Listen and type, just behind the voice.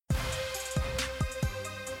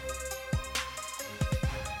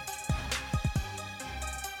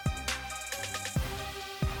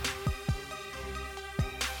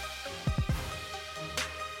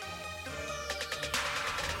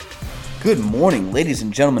Good morning, ladies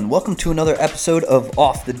and gentlemen. Welcome to another episode of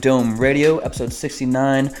Off the Dome Radio, episode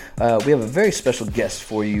 69. We have a very special guest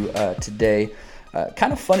for you today.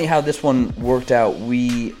 Kind of funny how this one worked out.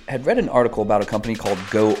 We had read an article about a company called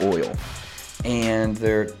Go Oil, and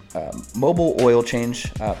they're mobile oil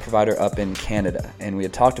change provider up in Canada. And we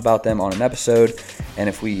had talked about them on an episode. And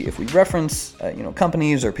if we reference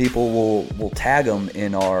companies or people, we'll tag them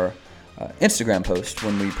in our Instagram post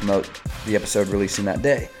when we promote the episode releasing that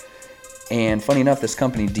day. And funny enough, this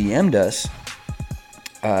company DM'd us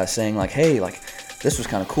saying like, hey, like this was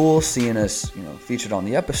kind of cool seeing us, featured on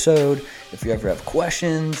the episode. If you ever have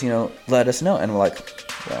questions, let us know. And we're like,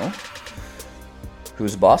 well,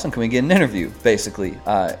 who's the boss and can we get an interview, basically,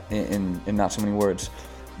 in not so many words.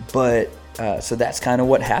 But so that's kind of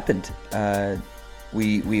what happened.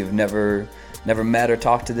 We have never met or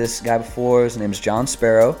talked to this guy before. His name is John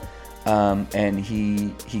Sparrow. And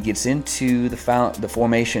he gets into the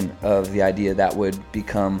formation of the idea that would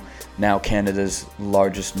become now Canada's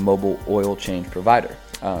largest mobile oil change provider.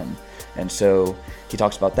 And so he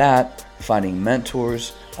talks about that, finding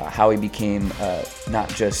mentors, how he became not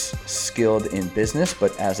just skilled in business,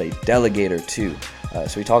 but as a delegator too.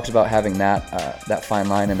 So he talks about having that fine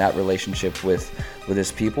line and that relationship with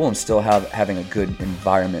his people and still having a good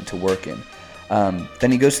environment to work in.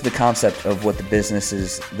 Then he goes to the concept of what the business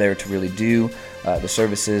is there to really do, the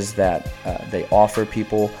services that they offer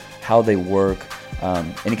people, how they work,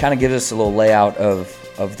 and he kind of gives us a little layout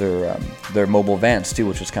of their mobile vans too,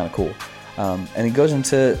 which was kind of cool. And he goes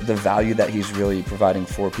into the value that he's really providing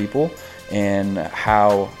for people and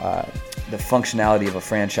how the functionality of a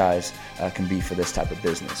franchise can be for this type of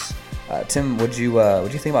business. Tim, what'd you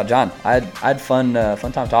think about John? I had fun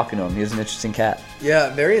time talking to him. He was an interesting cat.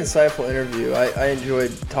 Yeah, very insightful interview. I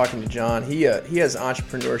enjoyed talking to John. He has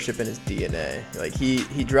entrepreneurship in his DNA. Like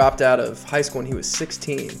he dropped out of high school when he was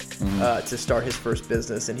 16 to start his first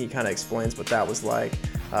business, and he kind of explains what that was like.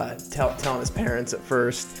 Telling his parents at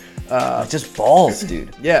first. Just balls,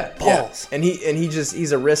 dude. Yeah, balls. Yeah. And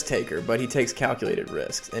he's a risk taker, but he takes calculated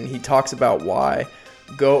risks. And he talks about why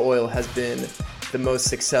Go Oil has been the most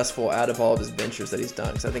successful out of all of his ventures that he's done.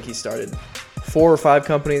 Because I think he started 4 or 5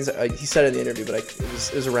 companies. He said in the interview, but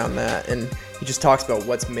it was around that. And he just talks about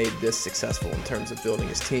what's made this successful in terms of building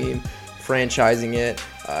his team, franchising it.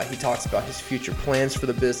 He talks about his future plans for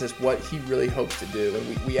the business, what he really hopes to do.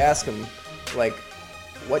 And we ask him, like,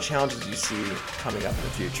 what challenges you see coming up in the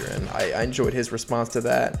future? And I enjoyed his response to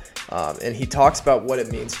that. And he talks about what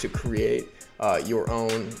it means to create your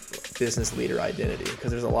own business leader identity.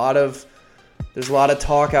 Because there's a lot of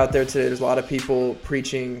talk out there today. There's a lot of people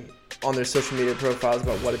preaching on their social media profiles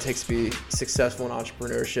about what it takes to be successful in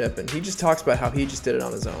entrepreneurship. And he just talks about how he just did it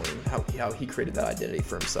on his own and how he created that identity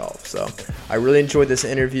for himself. So I really enjoyed this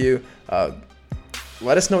interview.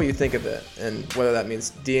 Let us know what you think of it, and whether that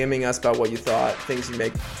means DMing us about what you thought, things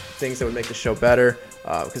that would make the show better.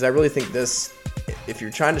 Because I really think this, if you're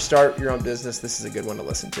trying to start your own business, this is a good one to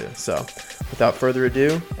listen to. So without further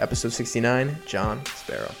ado, episode 69, John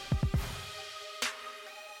Sparrow.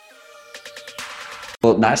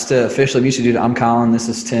 Well, nice to officially meet you, dude. I'm Colin. This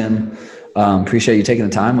is Tim. Appreciate you taking the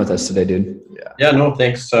time with us today, dude. Yeah. No,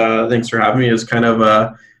 thanks. Thanks for having me. It's kind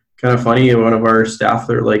of funny. One of our staff,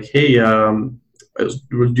 they're like, hey,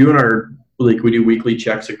 we're doing we do weekly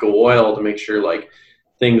checks at Go Oil to make sure like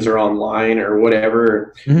things are online or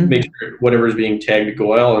whatever, make sure whatever's being tagged to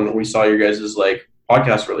Go Oil. And we saw your guys' like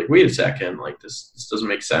podcast. We're like, wait a second, like this doesn't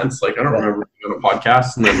make sense. Like I don't remember doing a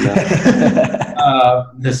podcast. And then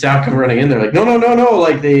the staff come running in. They're like, no.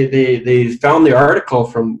 Like they found the article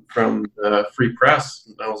from the Free Press.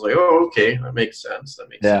 And I was like, oh, okay, that makes sense.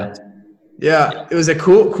 Sense. Yeah, it was a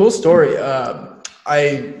cool story.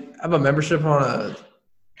 I have a membership on a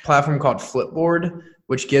platform called Flipboard,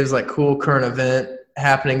 which gives like cool current event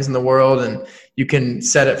happenings in the world, and you can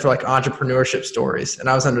set it for like entrepreneurship stories. And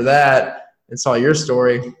I was under that and saw your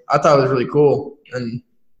story. I thought it was really cool, and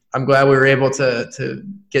I'm glad we were able to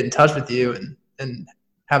get in touch with you and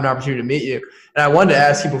have an opportunity to meet you. And I wanted to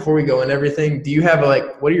ask you before we go into everything, do you have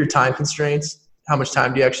what are your time constraints? How much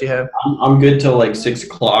time do you actually have? I'm good till like 6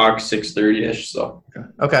 o'clock, 6:30ish. So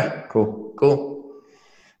okay, cool.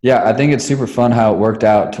 Yeah, I think it's super fun how it worked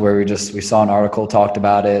out to where we saw an article, talked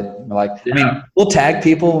about it. We're like, I mean, we'll tag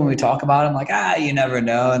people when we talk about them, like, you never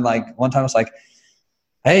know. And like one time it's like,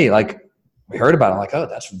 hey, like we heard about it. I'm like, oh,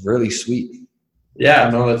 that's really sweet. Yeah,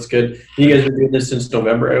 no, that's good. You guys been doing this since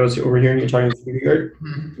November. I was overhearing you talking to Security Guard.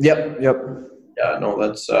 Yep. Yeah, no,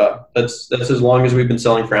 that's as long as we've been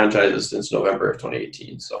selling franchises since November of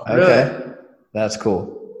 2018. So okay, that's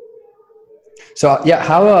cool. So yeah,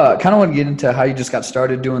 how kind of want to get into how you just got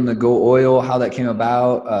started doing the Go Oil, how that came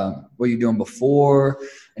about. what you're doing before,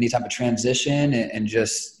 any type of transition, and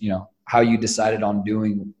just, how you decided on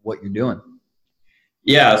doing what you're doing?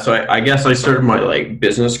 Yeah, so I guess I started my like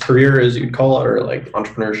business career, as you'd call it, or like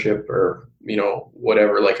entrepreneurship, or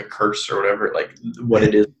whatever, like a curse or whatever, like what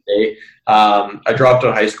it is today. I dropped out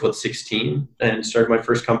of high school at 16 and started my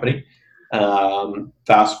first company.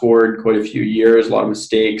 Fast forward quite a few years, a lot of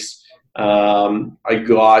mistakes. I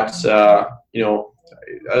got, I've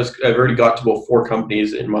already got to about 4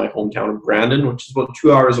 companies in my hometown of Brandon, which is about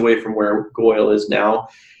 2 hours away from where Go Oil is now.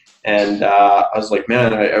 And I was like,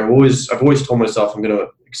 man, I've always told myself I'm going to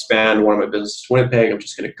expand one of my businesses to Winnipeg. I'm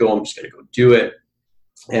just going to go do it.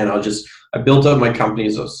 And I built up my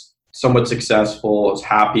companies. I was somewhat successful. I was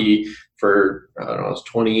happy for, I don't know, I was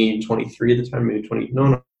 23 at the time, maybe 20.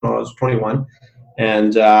 No, I was 21.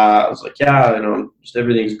 And I was like, yeah, just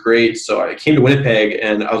everything's great. So I came to Winnipeg,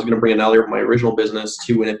 and I was going to bring another of my original business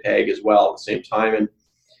to Winnipeg as well at the same time. And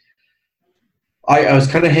I was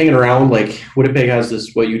kind of hanging around. Like, Winnipeg has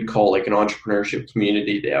this, what you'd call like an entrepreneurship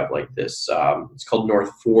community. They have like this, it's called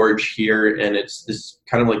North Forge here. And it's this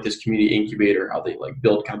kind of like this community incubator, how they like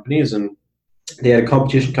build companies. And they had a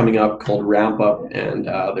competition coming up called Ramp Up. And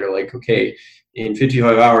they're like, okay, in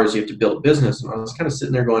 55 hours, you have to build a business. And I was kind of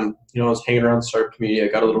sitting there going, I was hanging around the startup community.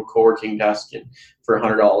 I got a little co-working desk for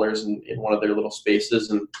 $100 in one of their little spaces.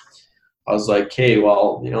 And I was like, hey,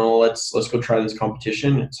 well, let's go try this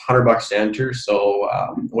competition. It's $100 to enter. So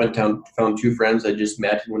went down, found 2 friends I just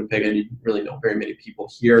met in Winnipeg. I didn't really know very many people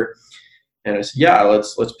here. And I said, yeah,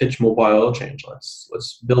 let's pitch mobile oil change.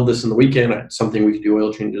 Let's build this in the weekend. It's something we could do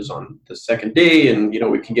oil changes on the second day, and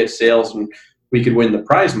we can get sales, and we could win the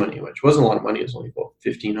prize money, which wasn't a lot of money. It was only about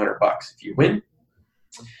 $1,500 if you win.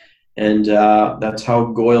 And that's how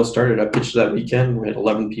Go Oil started. I pitched that weekend. We had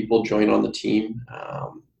 11 people join on the team.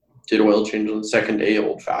 Did oil change on the second day,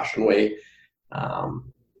 old-fashioned way.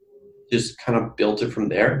 Just kind of built it from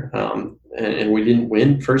there. And we didn't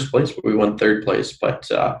win first place, but we won third place. But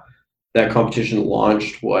that competition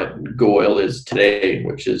launched what Go Oil is today,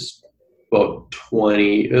 which is about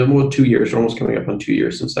 2 years, almost coming up on 2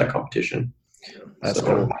 years since that competition. That's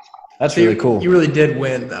cool. That's really cool. You really did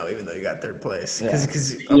win, though, even though you got third place.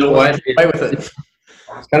 Because you know what? Fight with it.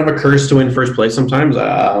 It's kind of a curse to win first place sometimes.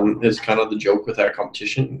 Is kind of the joke with that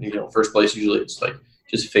competition. First place usually it's like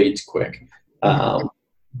just fades quick. But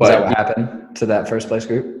is that what happened to that first place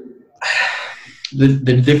group?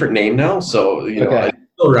 The different name now. So okay. They're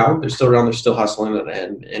still around. They're still hustling,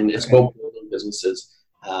 and it's about building businesses.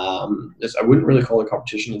 I wouldn't really call it a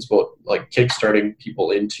competition. It's about like kickstarting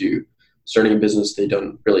people into starting a business. They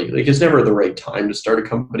don't really like. It's never the right time to start a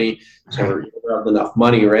company. It's never you don't have enough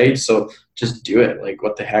money, right? So just do it. Like,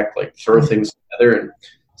 what the heck? Like, throw things together and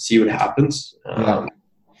see what happens. That's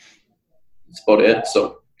about it.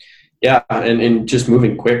 So yeah, and just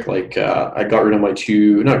moving quick. Like, I got rid of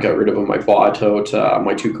I bought out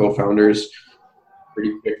my 2 co-founders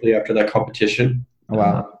pretty quickly after that competition. Oh,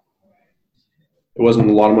 wow. It wasn't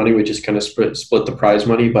a lot of money. We just kind of split the prize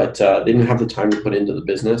money, but they didn't have the time to put into the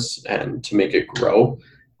business and to make it grow.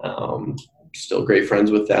 Still great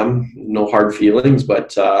friends with them. No hard feelings,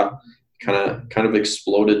 but kind of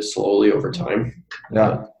exploded slowly over time.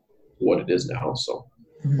 Yeah, what it is now. So.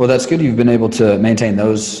 Well, that's good. You've been able to maintain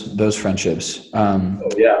those friendships.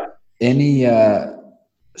 Yeah.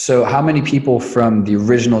 So how many people from the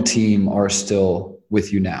original team are still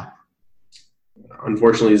with you now?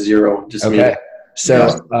 Unfortunately, 0. Just okay. Me.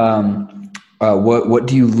 So, what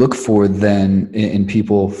do you look for then in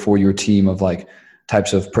people for your team of like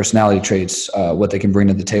types of personality traits, what they can bring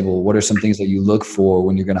to the table? What are some things that you look for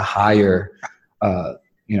when you're going to hire,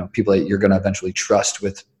 people that you're going to eventually trust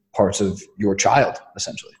with parts of your child,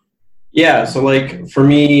 essentially? Yeah. So like for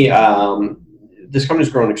me, this company's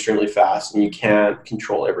growing extremely fast, and you can't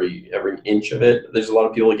control every inch of it. There's a lot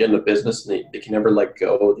of people that get into business and they can never let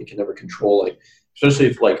go. They can never control, like, especially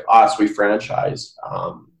if like us, we franchise.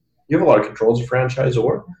 You have a lot of control as a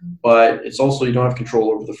franchisor, but it's also, you don't have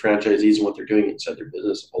control over the franchisees and what they're doing inside their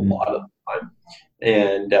business a lot of the time.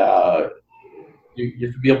 And you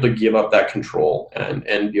have to be able to give up that control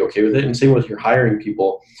and be okay with it. And same with your hiring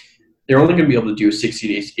people. They're only going to be able to do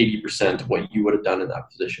 60 to 80% of what you would have done in that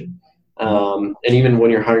position. And even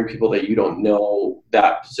when you're hiring people that you don't know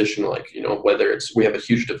that position, like, whether it's, we have a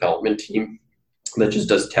huge development team that just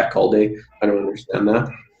does tech all day. I don't understand that.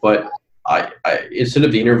 But I instead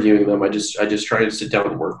of interviewing them, I just try to sit down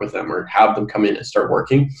and work with them, or have them come in and start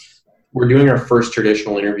working. We're doing our first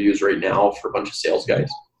traditional interviews right now for a bunch of sales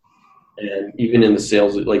guys. And even in the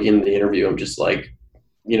sales, like in the interview, I'm just like,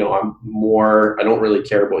 I don't really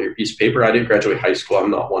care about your piece of paper. I didn't graduate high school.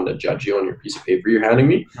 I'm not one to judge you on your piece of paper you're handing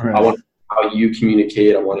me. Right. I want how you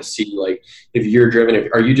communicate. I want to see, like, if you're driven,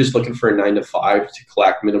 are you just looking for a 9 to 5 to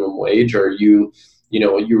collect minimum wage, or are you,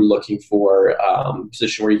 you're looking for a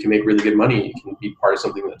position where you can make really good money, you can be part of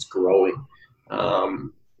something that's growing.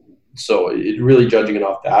 So it really judging it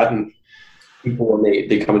off that. And people, when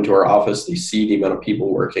they come into our office, they see the amount of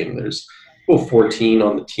people working. There's 14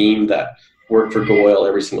 on the team that work for Go Oil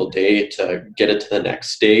every single day to get it to the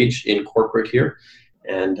next stage in corporate here.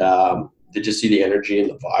 And they just see the energy and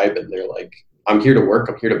the vibe, and they're like, I'm here to work.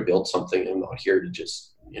 I'm here to build something. I'm not here to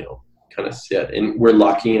just, kind of sit. And we're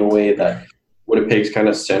lucky in a way that Winnipeg's kind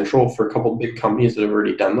of central for a couple of big companies that have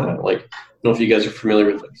already done that. Like, I don't know if you guys are familiar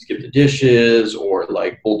with like Skip the Dishes or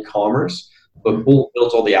like Bold Commerce, but Bold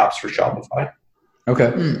builds all the apps for Shopify.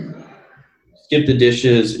 Okay. Skip the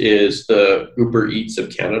Dishes is the Uber Eats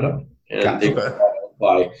of Canada. And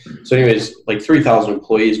so anyways, like 3,000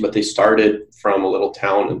 employees, but they started from a little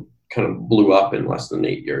town and kind of blew up in less than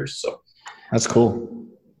 8 years. So that's cool.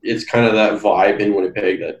 It's kind of that vibe in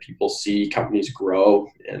Winnipeg that people see companies grow,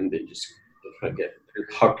 and they kind of get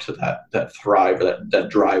hooked to that thrive, that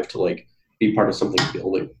drive to like be part of something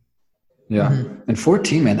building. Yeah. And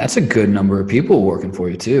 14, man, that's a good number of people working for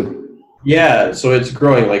you too. Yeah. So it's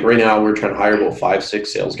growing. Like right now we're trying to hire about 5-6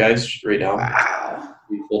 sales guys right now. Wow.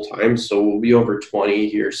 Full time. So we'll be over 20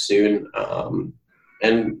 here soon.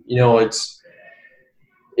 And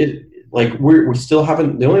we still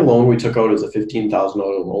haven't, the only loan we took out is a $15,000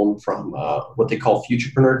 loan from what they call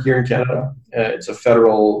Futurepreneur here in Canada. It's a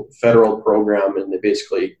federal program, and they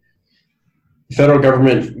basically, the federal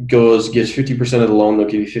government gives 50% of the loan. They'll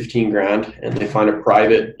give you $15,000, and they find a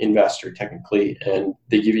private investor technically, and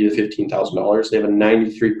they give you the $15,000. They have a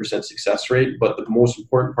 93% success rate, but the most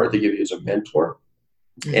important part they give you is a mentor.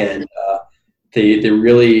 And they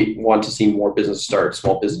really want to see more business start,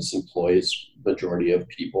 small business employees, majority of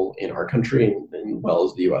people in our country and well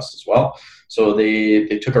as the US as well. So they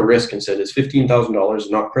took a risk and said, it's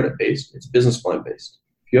 $15,000 not credit based, it's business plan based.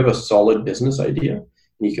 If you have a solid business idea and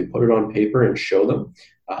you can put it on paper and show them,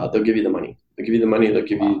 they'll give you the money. They'll give you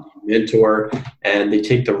a mentor, and they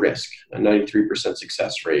take the risk. A 93%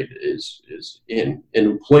 success rate is in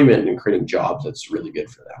employment and creating jobs. That's really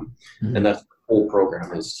good for them. And that's whole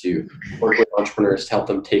program, is to work with entrepreneurs to help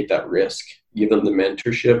them take that risk, give them the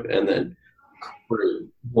mentorship, and then create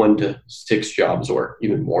 1 to 6 jobs or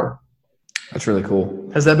even more. That's really cool.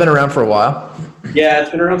 Has that been around for a while? Yeah,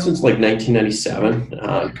 it's been around since like 1997,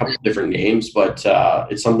 a couple of different names, but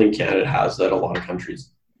it's something Canada has that a lot of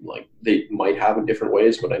countries, like, they might have in different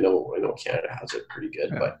ways, but I know Canada has it pretty good.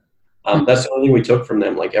 Yeah. But that's the only thing we took from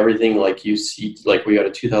them. Like everything, like you see, like we got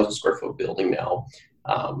a 2,000 square foot building now.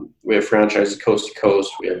 We have franchises coast to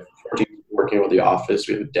coast. We have 14 people working with the office.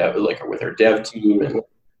 We have a dev, like with our dev team and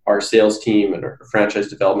our sales team and our franchise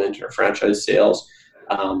development and our franchise sales.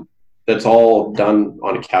 That's all done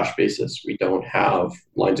on a cash basis. We don't have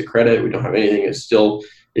lines of credit. We don't have anything. It's still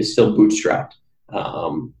bootstrapped.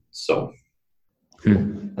 So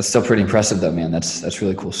that's still pretty impressive though, man. That's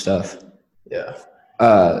really cool stuff.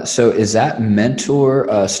 Yeah. So is that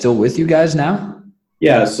mentor still with you guys now?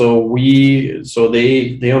 Yeah, so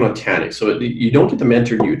they own a tanning. So you don't get the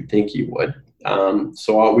mentor you would think you would.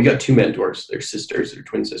 So we got 2 mentors. They're sisters. They're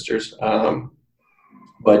twin sisters.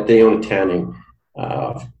 But they own a tanning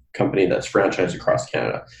company that's franchised across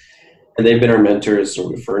Canada. And they've been our mentors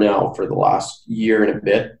for the last year and a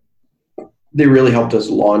bit. They really helped us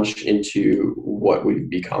launch into what we've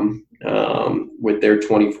become with their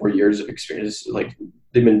 24 years of experience. Like,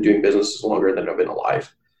 they've been doing business longer than I've been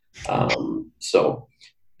alive. So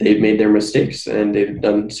they've made their mistakes and they've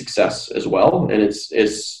done success as well. And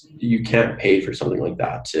it's you can't pay for something like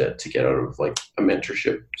that to get out of like a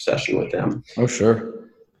mentorship session with them. Oh, sure.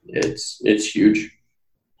 It's huge.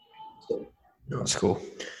 So, that's cool.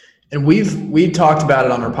 And we've talked about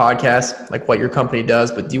it on our podcast, like what your company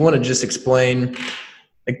does, but do you want to just explain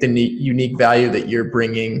like the unique value that you're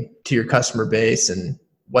bringing to your customer base and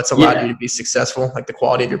what's allowed you to be successful, like the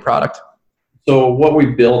quality of your product? So what we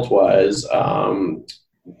built was,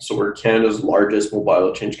 so we're Canada's largest mobile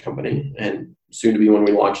oil change company, and soon to be when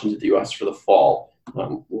we launch into the US for the fall,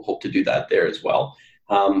 we'll hope to do that there as well.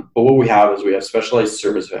 But what we have is we have specialized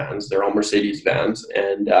service vans. They're all Mercedes vans,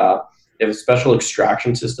 and they have special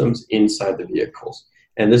extraction systems inside the vehicles.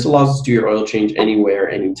 And this allows us to do your oil change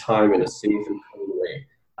anywhere, anytime in a safe and clean way.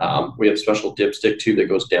 We have special dipstick tube that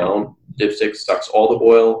goes down. Dipstick sucks all the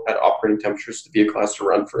oil at operating temperatures. The vehicle has to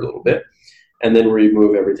run for a little bit. And then we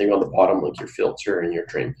remove everything on the bottom, like your filter and your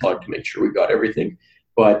drain plug, to make sure we've got everything.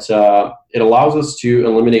 But it allows us to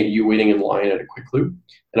eliminate you waiting in line at a quick lube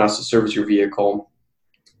and us to service your vehicle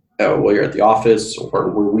while you're at the office,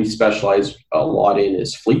 or where we specialize a lot in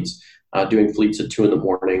is fleets. doing fleets at 2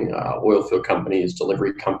 a.m, oil field companies,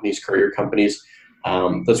 delivery companies, courier companies.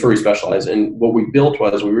 That's where we specialize. And what we built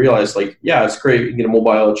was, we realized, like, yeah, it's great. You can get a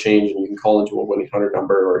mobile oil change and you can call into a 1-800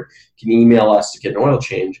 number, or you can email us to get an oil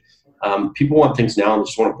change. People want things now and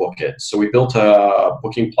just want to book it. So we built a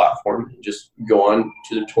booking platform. You just go on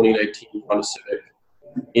to the 2019 Honda Civic,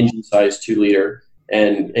 engine size 2-liter,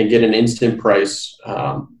 and get an instant price,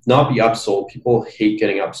 not be upsold. People hate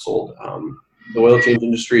getting upsold. The oil change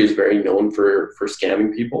industry is very known for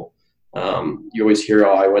scamming people. You always hear,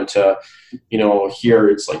 oh, I went to, here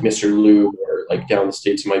it's like Mr. Lube, or like down the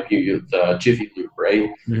States it might be the Jiffy Lube, right?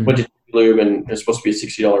 Mm-hmm. Went to Jiffy Lube and it's supposed to be a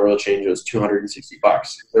 $60 oil change. It was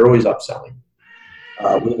 $260. They're always upselling. We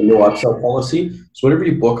have a no upsell policy. So whatever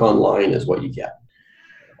you book online is what you get.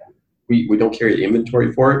 We don't carry the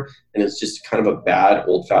inventory for it, and it's just kind of a bad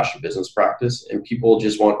old-fashioned business practice. And people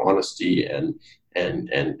just want honesty and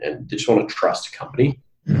they just want to trust a company.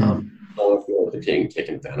 Don't feel like they're getting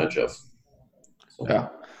taken advantage of. So. Yeah,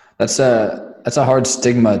 that's a hard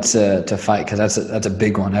stigma to fight, because that's a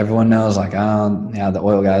big one. Everyone knows, like, the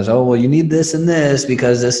oil guys. Oh, well, you need this and this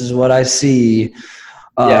because this is what I see.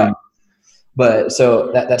 But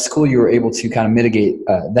so that's cool. You were able to kind of mitigate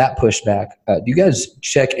that pushback. Do you guys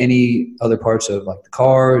check any other parts of, like, the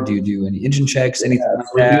car? Do you do any engine checks? Anything like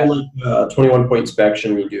that? We do like 21-point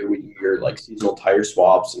inspection. We do your like seasonal tire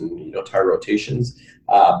swaps and tire rotations,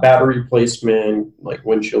 battery replacement, like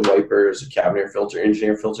windshield wipers, cabin air filter, engine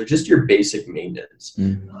air filter, just your basic maintenance.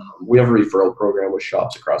 We have a referral program with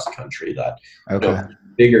shops across the country that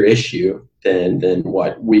bigger issue than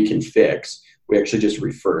what we can fix. We actually just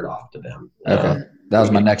refer it off to them. Okay. That was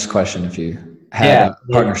my next question. If you had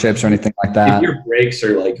partnerships or anything like that. If your brakes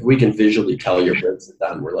are like, we can visually tell your brakes are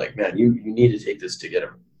done. We're like, man, you need to take this to get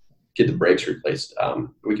the brakes replaced.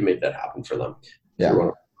 We can make that happen for them. Yeah. One of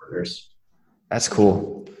our partners. That's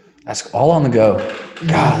cool. That's all on the go.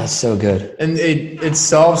 God, that's so good. And it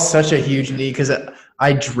solves such a huge need, because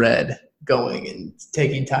I dread going and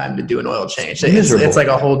taking time to do an oil change. It's like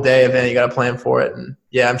a whole day event. You got to plan for it. And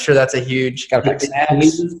yeah, I'm sure that's a huge.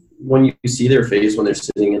 When you see their face when they're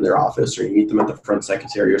sitting in their office, or you meet them at the front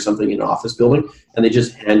secretary or something in an office building, and they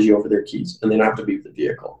just hand you over their keys, and they don't have to leave the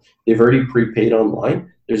vehicle. They've already prepaid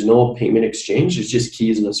online. There's no payment exchange. It's just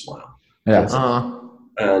keys and a smile. Yeah.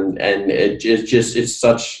 And it's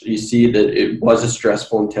such, you see that it was a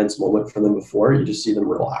stressful, intense moment for them before. You just see them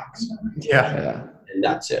relax. Yeah. And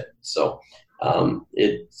that's it. So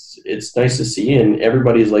it's nice to see, and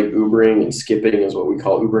everybody's like Ubering and skipping is what we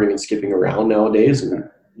call Ubering and skipping around nowadays. And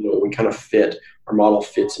we kind of our model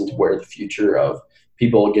fits into where the future of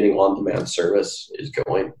people getting on-demand service is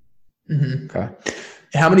going. Mm-hmm. Okay.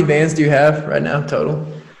 How many vans do you have right now total?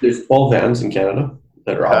 There's 12 vans in Canada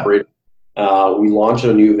that are operating. We launch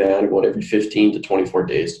a new van about every 15 to 24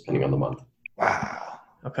 days, depending on the month. Wow.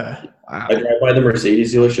 Okay. Wow. I drive by the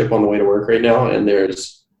Mercedes dealership on the way to work right now, and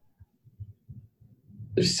there's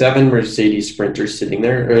 7 Mercedes Sprinters sitting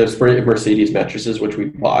there, or Mercedes mattresses, which we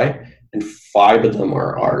buy, and 5 of them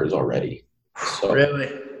are ours already. So really?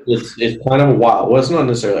 It's kind of wild. Well, it's not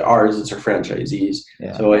necessarily ours; it's our franchisees.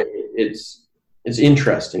 Yeah. So it's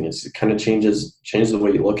interesting. It kind of changes the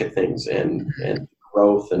way you look at things and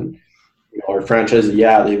growth and. Our franchises,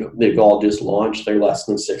 they've all just launched. They're less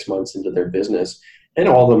than 6 months into their business, and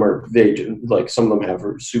all of them some of them have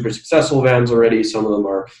super successful vans already. Some of them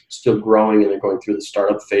are still growing and they're going through the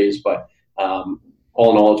startup phase. But all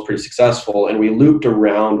in all, it's pretty successful. And we looped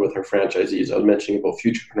around with our franchisees. I was mentioning about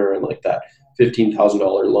Futurepreneur and like that $15,000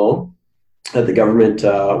 loan that the government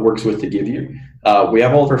works with to give you. We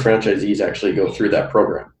have all of our franchisees actually go through that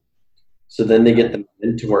program, so then they get the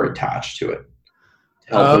mentor attached to it.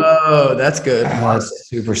 Oh, that's good. That's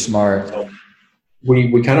super smart. So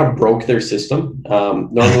we kind of broke their system.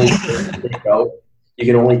 Normally, you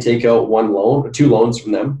can only take out 1 loan or 2 loans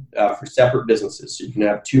from them for separate businesses. So you can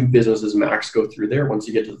have 2 businesses max go through there. Once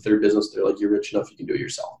you get to the 3rd business, they're like, you're rich enough, you can do it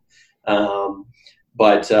yourself.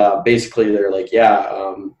 But basically, they're like,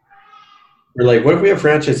 we're like, what if we have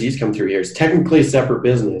franchisees come through here? It's technically a separate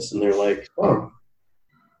business, and they're like, oh.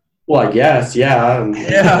 Well, I guess, and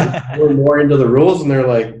we're more into the rules, and they're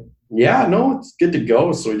like, no, it's good to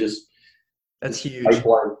go. So we just that's huge.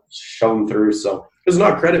 Pipeline shove them through. So it's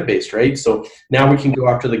not credit based, right? So now we can go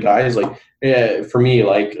after the guys. Like for me,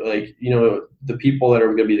 like the people that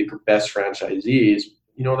are going to be the best franchisees.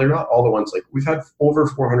 They're not all the ones. Like we've had over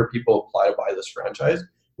 400 people apply to buy this franchise.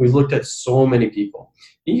 We've looked at so many people.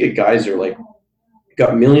 You get guys that are like,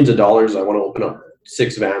 got millions of dollars. I want to open up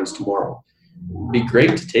 6 vans tomorrow. Be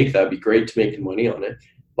great to take that. Be great to make money on it,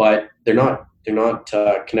 but they're not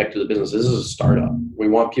connected to the business. This is a startup. We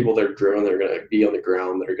want people that are driven, that are going to be on the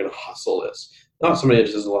ground, that are going to hustle this. Not somebody that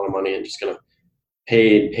just has a lot of money and just going to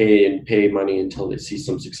pay money until they see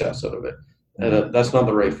some success out of it. And that's not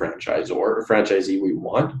the right franchisor or franchisee we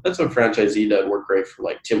want. That's a franchisee that would work great for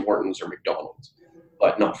like Tim Hortons or McDonald's,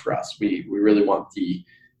 but not for us. We really want the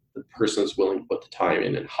person that's willing to put the time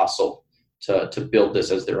in and hustle to build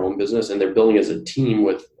this as their own business, and they're building as a team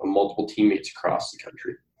with multiple teammates across the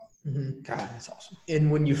country. Mm-hmm. God, that's awesome.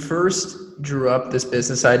 And when you first drew up this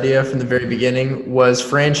business idea from the very beginning, was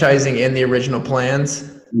franchising in the original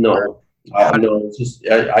plans? No. No, it's just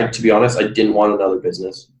I to be honest, I didn't want another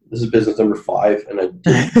business. This is business number 5, and I'm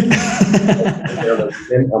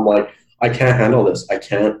like, I can't handle this. I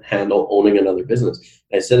can't handle owning another business.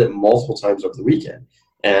 And I said it multiple times over the weekend,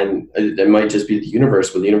 and it might just be the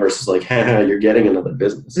universe, but the universe is like, you're getting another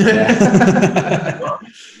business.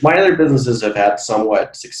 My other businesses have had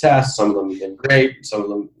somewhat success. Some of them have been great. Some of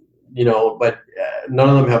them, but none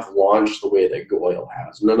of them have launched the way that Go Oil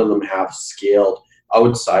has. None of them have scaled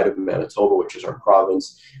outside of Manitoba, which is our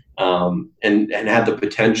province, and had the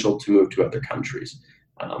potential to move to other countries.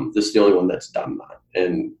 This is the only one that's done that.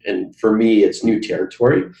 And for me, it's new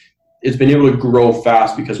territory. It's been able to grow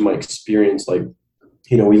fast because of my experience. Like,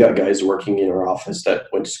 we got guys working in our office that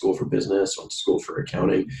went to school for business, went to school for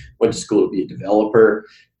accounting, went to school to be a developer.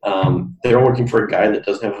 They're working for a guy that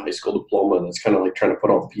doesn't have a high school diploma, that's kind of like trying to put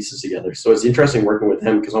all the pieces together. So it's interesting working with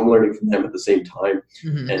him because I'm learning from them at the same time.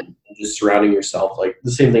 Mm-hmm. And just surrounding yourself, like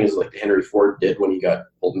the same thing as like Henry Ford did when he got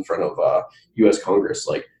pulled in front of U.S. Congress.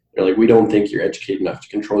 Like, they're like, we don't think you're educated enough to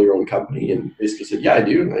control your own company. And basically said, yeah, I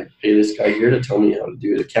do. And I pay this guy here to tell me how to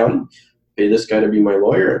do an accounting. Pay this guy to be my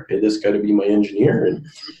lawyer. Pay this guy to be my engineer. And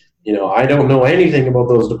I don't know anything about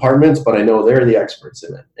those departments, but I know they're the experts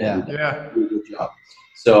in it. And do a good job.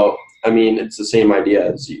 So, I mean, it's the same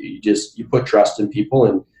idea as you put trust in people.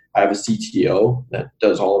 And I have a CTO that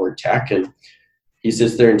does all of our tech, and he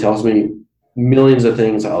sits there and tells me millions of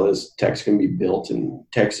things, how this tech's can be built, and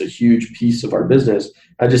tech's a huge piece of our business.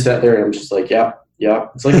 I just sat there and I'm just like, yeah.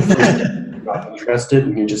 It's like I'm not interested,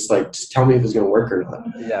 and you're just like, just tell me if it's going to work or not.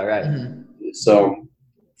 Yeah, right. So,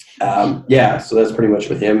 so that's pretty much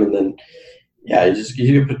with him. And then,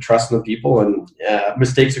 you put trust in the people, and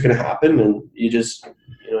mistakes are going to happen, and you just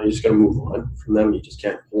got to move on from them. You just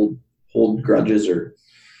can't hold grudges, or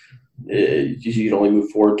you can only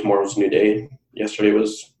move forward. Tomorrow's a new day. Yesterday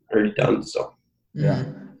was already done. So, yeah.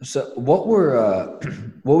 So what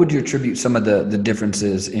would you attribute some of the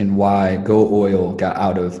differences in why Go Oil got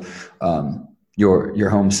out of your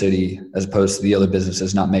home city as opposed to the other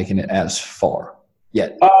businesses not making it as far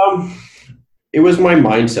yet? It was my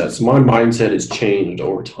mindset. So my mindset has changed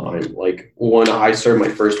over time. Like when I started my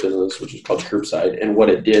first business, which was called Curbside, and what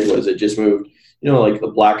it did was it just moved, like the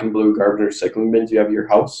black and blue garbage recycling bins you have at your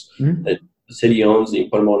house that the city owns, and you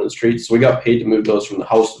put them out on the streets. So we got paid to move those from the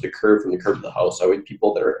house to the curb, from the curb to the house. I had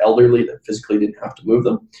people that are elderly that physically didn't have to move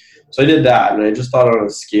them. So I did that, and I just thought on a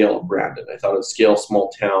scale of Brandon. I thought on a scale of small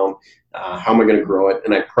town, how am I going to grow it?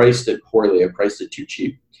 And I priced it poorly. I priced it too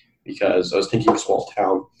cheap because I was thinking small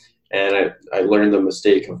town. And I learned the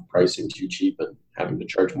mistake of pricing too cheap and having to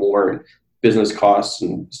charge more, and business costs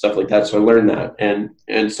and stuff like that. So I learned that.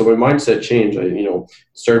 And so my mindset changed. I,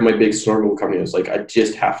 started my big snorkel company. I was like, I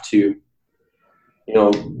just have to,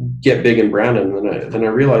 get big in Brandon. And then I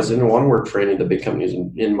realized I didn't want to work for any of the big companies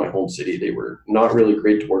in my home city. They were not really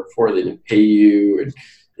great to work for. They didn't pay you. And,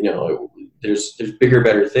 there's bigger,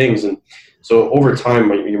 better things. And so over time,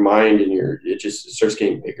 your mind and it starts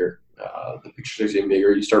getting bigger. The picture starts getting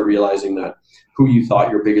bigger. You start realizing that who you thought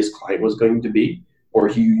your biggest client was going to be, or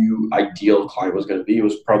who your ideal client was going to be,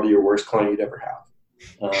 was probably your worst client you'd ever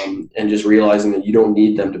have. And just realizing that you don't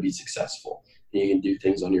need them to be successful. You can do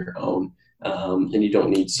things on your own. And you don't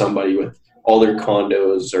need somebody with all their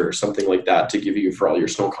condos or something like that to give you for all your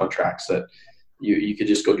snow contracts, that you could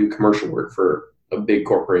just go do commercial work for a big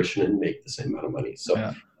corporation and make the same amount of money. So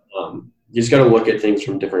you just got to look at things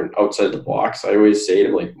from different outside the box. I always say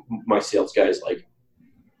to like my sales guys, like,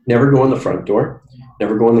 never go in the front door,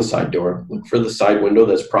 never go in the side door. Look for the side window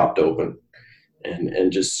that's propped open,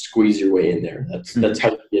 and just squeeze your way in there. That's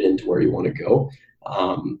how you get into where you want to go.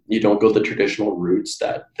 You don't go the traditional routes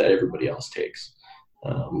that everybody else takes.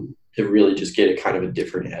 To really just get a kind of a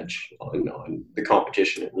different edge on the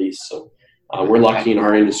competition, at least. So we're lucky in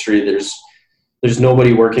our industry. There's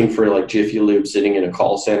nobody working for like Jiffy Lube sitting in a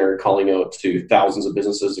call center calling out to thousands of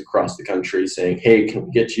businesses across the country saying, hey, can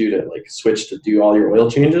we get you to like switch to do all your oil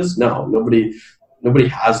changes? No, nobody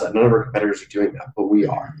has that. None of our competitors are doing that, but we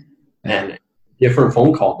are. And different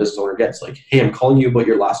phone call business owner gets like, hey, I'm calling you about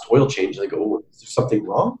your last oil change. They go, is there something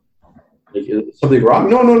wrong? Like, is something wrong?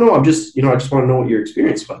 No. I'm just, I just want to know what your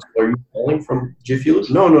experience was. Are you calling from Jiffy Lube?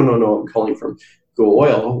 No. I'm calling from Go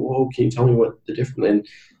Oil. Oh, can you tell me what the difference? And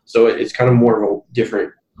so it's kind of more of a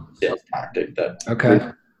different sales tactic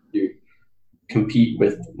that you compete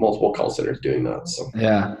with multiple call centers doing that. So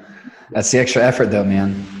yeah, that's the extra effort though,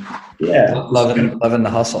 man. Yeah, loving the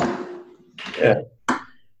hustle. Yeah,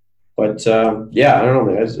 but I don't know,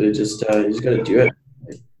 man. It just you just got to do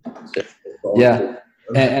it. Yeah.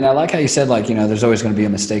 And I like how you said, like, there's always going to be a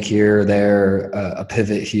mistake here or there, a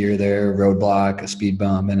pivot here, there, roadblock, a speed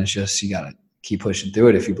bump, and it's just, you got to keep pushing through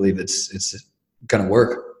it if you believe it's going to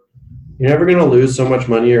work. You're never going to lose so much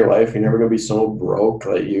money in your life. You're never going to be so broke.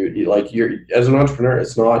 Like you're as an entrepreneur,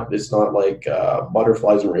 it's not like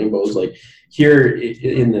butterflies and rainbows. Like here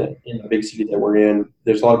in the big city that we're in,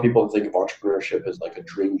 there's a lot of people that think of entrepreneurship as like a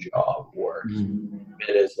dream job, or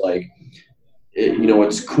it is like,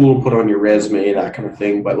 it's cool to put on your resume, that kind of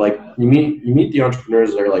thing. But like you meet the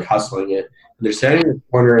entrepreneurs that are like hustling it. And they're standing in the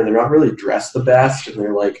corner and they're not really dressed the best, and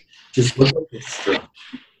they're like just look like this straight.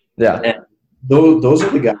 Yeah. And those are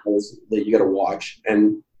the guys that you got to watch,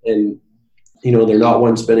 and they're not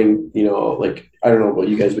one spending, like, I don't know about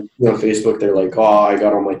you guys, but on Facebook they're like, oh, I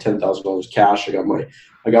got all my $10,000 cash.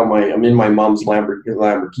 I'm in my mom's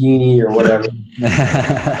Lamborghini or whatever.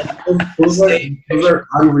 those are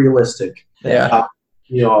unrealistic. Yeah.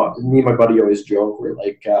 Me and my buddy always joke. We're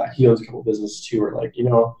like, he owns a couple businesses too. We're like,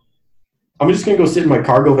 I'm just gonna go sit in my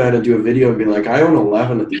cargo van and do a video and be like, I own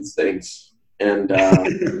 11 of these things, and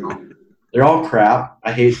they're all crap.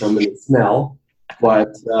 I hate them and they smell.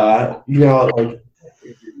 But like,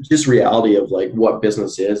 just reality of like what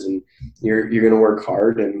business is, and you're gonna work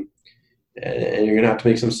hard, and you're gonna have to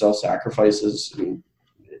make some self-sacrifices, and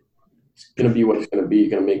it's gonna be what it's gonna be. You're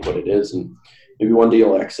gonna make what it is, and maybe one day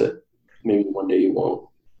you'll exit. Maybe one day you won't.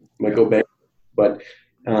 You might go back. But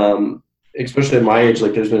especially at my age,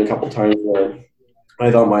 like there's been a couple times where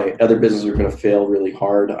I thought my other business were going to fail really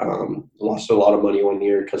hard. Lost a lot of money one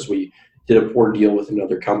year because we did a poor deal with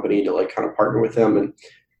another company to like kind of partner with them, and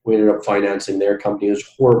we ended up financing their company. It was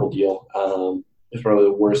a horrible deal. It's probably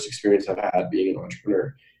the worst experience I've had being an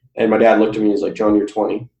entrepreneur. And my dad looked at me and he's like, John, you're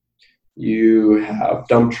 20. You have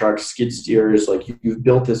dump trucks, skid steers, like you've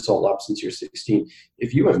built this all up since you're 16.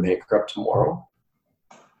 If you went bankrupt tomorrow,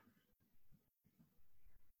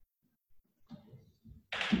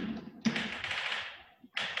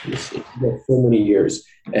 you have so many years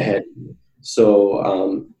ahead.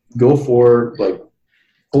 So go for like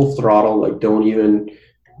full throttle, like don't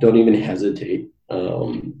even hesitate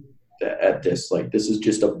at this. Like this is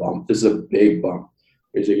just a bump. This is a big bump.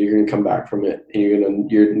 You're going to come back from it,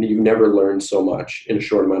 and you've never learned so much in a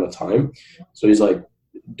short amount of time. So he's like,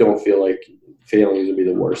 don't feel like failing is going to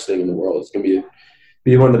be the worst thing in the world. It's going to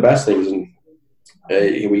be one of the best things. And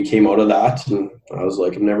we came out of that, and I was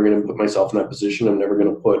like, I'm never going to put myself in that position. I'm never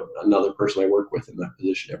going to put another person I work with in that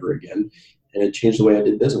position ever again. And it changed the way I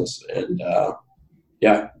did business. And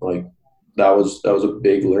like that was a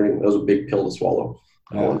big learning. That was a big pill to swallow.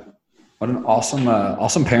 What an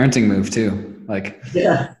awesome parenting move too. Like,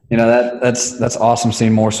 yeah, that's awesome.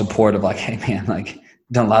 Seeing more support of like, hey man, like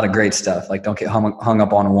done a lot of great stuff. Like don't get hung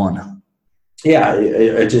up on one. Yeah.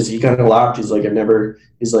 He kind of laughed. He's like,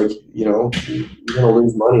 he's like, you're going to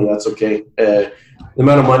lose money. That's okay. The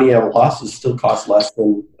amount of money I've lost is still cost less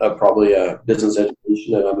than probably a business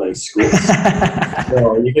education at a nice school.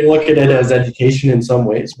 So you can look at it as education in some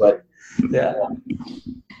ways, but yeah,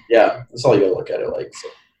 that's all you got to look at it like. So.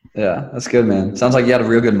 Yeah, that's good, man. Sounds like you had a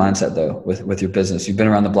real good mindset though with your business. You've been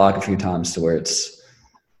around the block a few times to where it's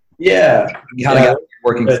you kind of got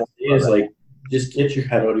working. It is like just get your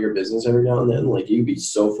head out of your business every now and then. Like you can be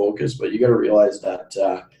so focused, but you got to realize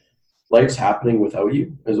that life's happening without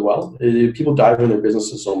you as well. People dive in their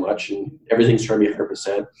businesses so much, and everything's trying to be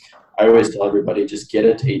 100%. I always tell everybody just get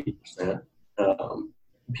it to 80%.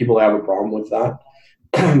 People have a problem with that.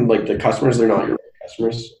 Like the customers, they're not your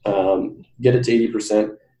customers. Get it to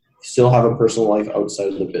 80%. Still have a personal life outside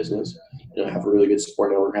of the business. Have a really good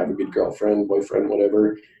support network, have a good girlfriend, boyfriend,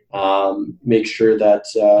 whatever. Make sure that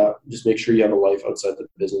just make sure you have a life outside the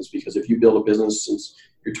business, because if you build a business since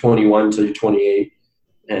you're 21 till you're 28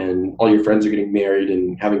 and all your friends are getting married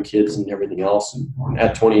and having kids and everything else, and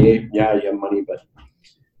at 28, you have money, but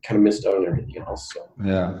kind of missed out on everything else. So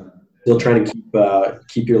yeah, still trying to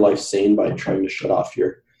keep your life sane by trying to shut off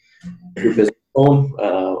your business phone.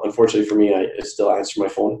 Unfortunately for me, I still answer my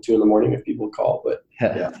phone at 2 a.m. if people call, but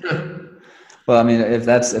yeah. Well, I mean, if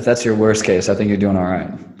that's your worst case, I think you're doing all right.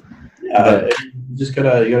 Yeah, you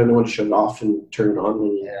gotta know when to shut it off and turn it on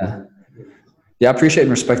when you Yeah, I appreciate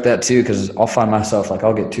and respect that too, because I'll find myself like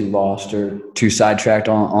I'll get too lost or too sidetracked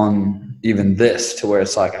on even this to where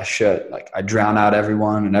it's like I drown out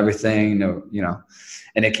everyone and everything, and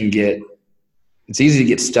it's easy to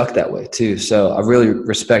get stuck that way too. So I really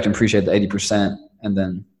respect and appreciate the 80% and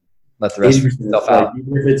then let the rest of yourself out.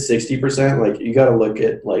 Even if it's 60%, like you got to look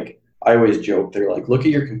at, like I always joke, they're like, look at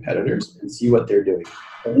your competitors and see what they're doing.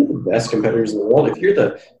 I think the best competitors in the world, if you're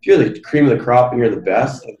the cream of the crop and you're the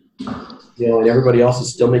best, and everybody else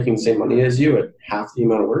is still making the same money as you at half the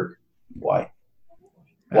amount of work, why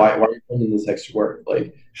are you putting this extra work?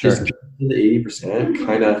 Like, just do the 80%,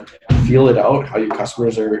 kind of feel it out, how your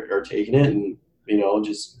customers are taking it, and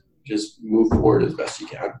just move forward as best you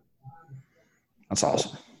can. That's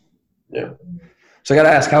awesome. Yeah. So I got to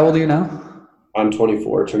ask, how old are you now? I'm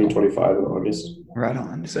 24, turning 25 in August. Right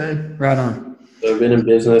on. Same. Right on. So I've been in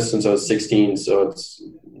business since I was 16, so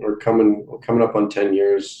we're coming up on 10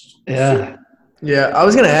 years. Yeah. Yeah, I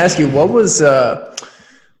was gonna ask you, what was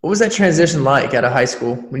that transition like out of high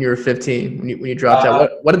school when you were 15, when you dropped out?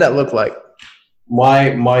 What did that look like?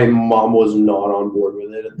 My mom was not on board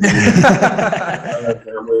with it. My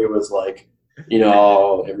family was like,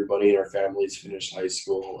 everybody in our family's finished high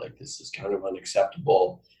school. Like, this is kind of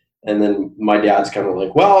unacceptable. And then my dad's kind of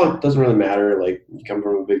like, well, it doesn't really matter. Like, you come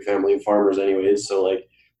from a big family of farmers anyways. So like,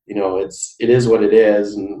 it is what it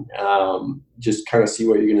is. And just kind of see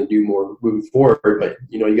what you're going to do more moving forward. But,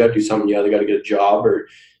 you got to do something. You either got to get a job or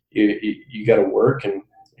you got to work. And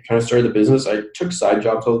I kind of started the business. I took side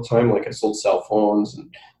jobs all the time. Like, I sold cell phones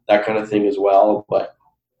and that kind of thing as well. But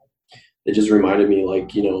it just reminded me,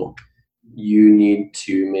 like, you need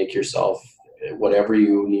to make yourself whatever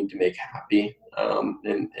you need to make happy.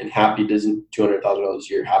 And happy isn't $200,000 a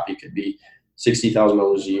year. Happy could be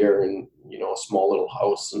 $60,000 a year and, a small little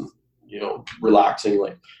house and, relaxing.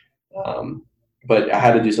 Like, but I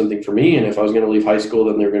had to do something for me. And if I was going to leave high school,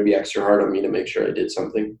 then they're going to be extra hard on me to make sure I did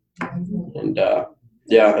something. And,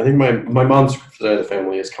 I think my mom's side of the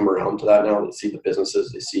family has come around to that now. They see the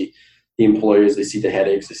businesses, they see the employees, they see the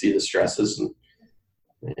headaches, they see the stresses, and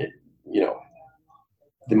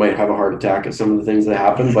they might have a heart attack at some of the things that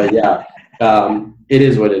happen, but it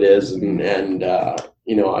is what it is. And I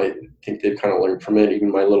think they've kind of learned from it.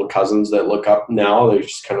 Even my little cousins that look up now, they're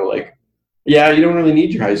just kind of like, yeah, you don't really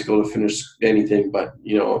need your high school to finish anything, but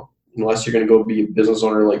unless you're going to go be a business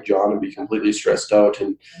owner like John and be completely stressed out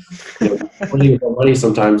and money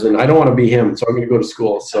sometimes, and I don't want to be him, so I'm going to go to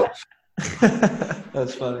school. So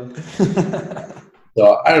that's funny.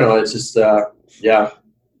 So I don't know. It's just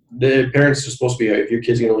the parents are supposed to be, if your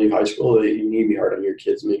kid's going to leave high school, you need to be hard on your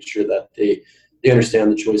kids, make sure that they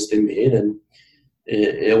understand the choice they made, and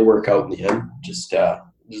it'll work out in the end. Just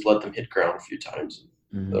let them hit ground a few times.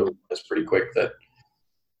 Mm-hmm. They'll realize pretty quick that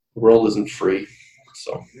the world isn't free.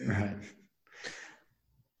 So right. I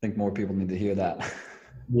think more people need to hear that.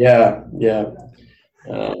 Yeah.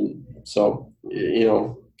 So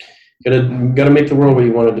gotta make the world what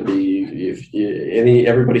you want it to be. If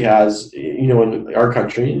everybody has, in our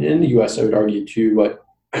country, in the U.S., I would argue too, but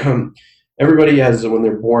everybody has, when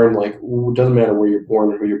they're born, like, it doesn't matter where you're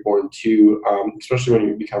born or who you're born to, especially when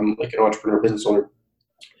you become like an entrepreneur, business owner,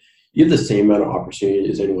 you have the same amount of opportunity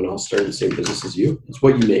as anyone else starting the same business as you. It's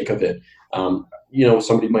what you make of it.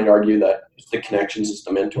 Somebody might argue that it's the connections, it's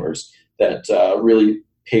the mentors that really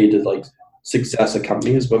pay to like success at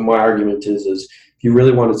companies. But my argument is if you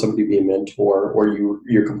really wanted somebody to be a mentor, or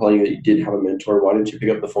you're complaining that you didn't have a mentor, why didn't you pick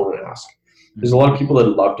up the phone and ask? There's a lot of people that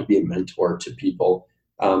love to be a mentor to people,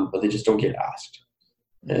 but they just don't get asked.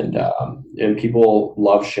 And people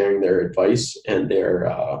love sharing their advice and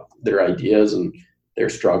their ideas and their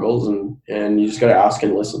struggles, and you just got to ask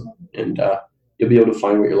and listen, and you'll be able to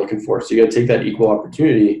find what you're looking for. So you got to take that equal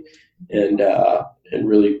opportunity and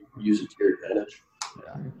really use it to your advantage.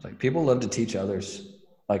 Yeah, like people love to teach others.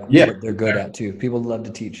 Like what they're good at too. People love to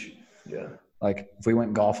teach. Yeah. Like if we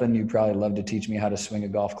went golfing, you'd probably love to teach me how to swing a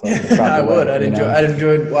golf club. I would. I'd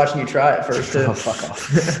enjoy watching you try it first. Oh, fuck off.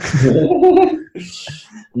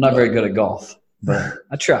 I'm not very good at golf, but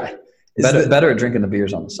I try. Better at drinking the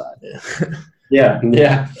beers on the side. Yeah.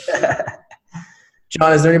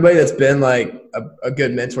 John, is there anybody that's been like a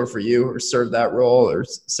good mentor for you, or served that role, or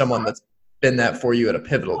someone that's been that for you at a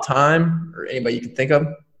pivotal time, or anybody you can think of?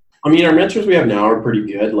 I mean, our mentors we have now are pretty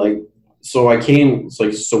good. So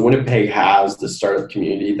Winnipeg has the startup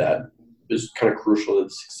community that is kind of crucial to the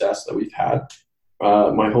success that we've had.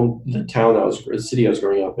 The city I was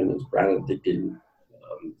growing up in is Brandon. They didn't.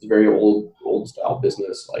 It's a very old style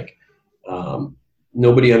business.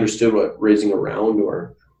 Nobody understood what raising a round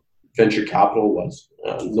or venture capital was.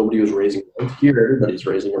 Nobody was raising around. Here, everybody's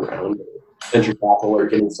raising around. venture capital or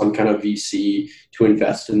getting some kind of VC to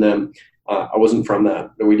invest in them. I wasn't from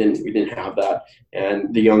that. We didn't have that.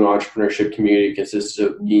 And the young entrepreneurship community consisted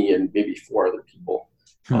of me and maybe 4 other people.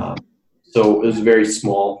 So it was very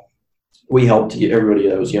small. We helped, everybody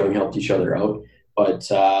that was young helped each other out. But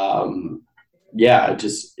yeah, it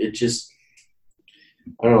just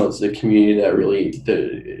I don't know. It's the community that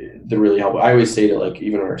really helped. I always say to like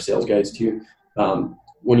even our sales guys too.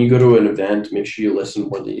 When you go to an event, make sure you listen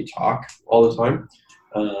more than you talk all the time.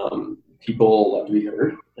 People love to be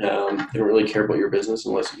heard. They don't really care about your business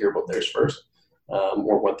unless you hear about theirs first,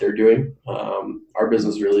 or what they're doing. Our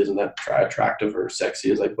business really isn't that attractive or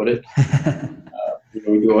sexy, as I put it.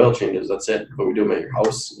 We do oil changes. That's it. But we do them at your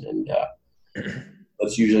house, and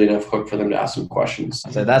that's usually enough hook for them to ask some questions.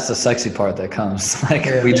 So that's the sexy part that comes. Like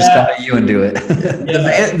we just come to you and do it.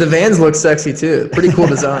 The vans look sexy too. Pretty cool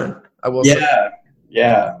design. I will say.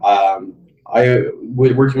 Yeah.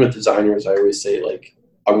 Working with designers, I always say like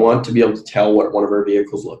I want to be able to tell what one of our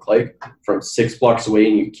vehicles look like from 6 blocks away,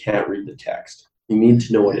 and you can't read the text. You need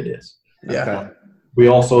to know what it is. Yeah. Okay. We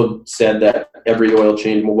also said that every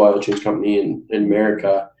mobile oil change company in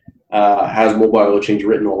America has mobile oil change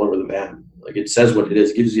written all over the van. Like it says what it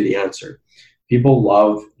is, it gives you the answer. People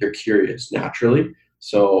love, they're curious naturally.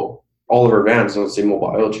 So all of our vans don't say mobile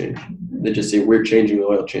oil change. They just say we're changing the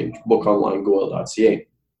oil change. Book online, gooil.ca.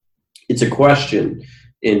 It's a question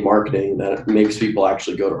in marketing that makes people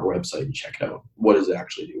actually go to our website and check it out. What does it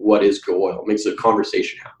actually do? What is Go Oil? It makes a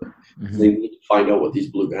conversation happen. Mm-hmm. They need to find out what these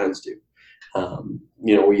blue vans do.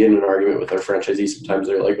 We get in an argument with our franchisees. Sometimes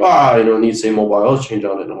they're like, it needs to say mobile oil change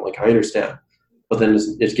on it. And I'm like, I understand. But then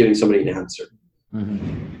it's giving somebody an answer.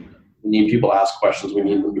 Mm-hmm. We need people to ask questions. We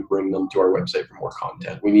need them to bring them to our website for more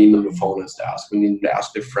content. We need them to phone us to ask. We need them to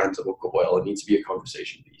ask their friends about Go Oil. It needs to be a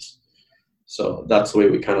conversation piece. So that's the way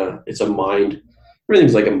we it's a mind.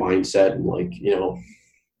 Everything's like a mindset and like,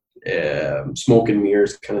 smoke and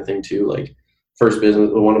mirrors kind of thing too. Like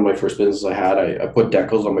one of my first businesses I had, I put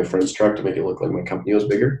decals on my friend's truck to make it look like my company was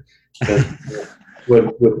bigger.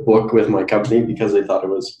 would book with my company because they thought it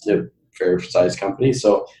was a fair sized company.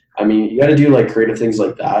 So, I mean, you got to do like creative things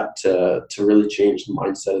like that to really change the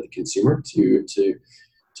mindset of the consumer to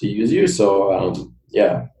use you. So,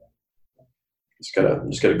 just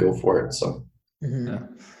gotta go for it. So, yeah.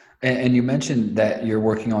 And you mentioned that you're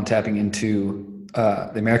working on tapping into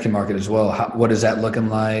the American market as well. What is that looking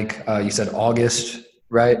like? You said August,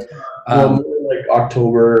 right? Like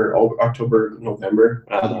October, November.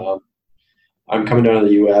 I'm coming down to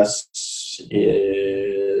the U.S.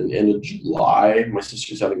 in end of July. My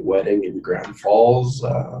sister's having a wedding in Grand Falls,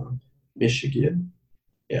 Michigan.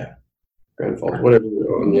 Yeah, Grand Falls, whatever,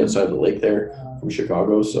 on the other side of the lake there from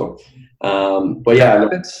Chicago. So, but yeah,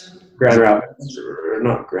 Grand Rapids, or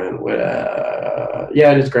not Grand.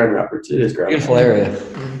 Yeah, it is Grand Rapids. It is Grand. Beautiful Rapids.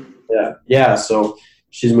 Area. Yeah. So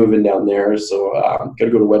she's moving down there. So got to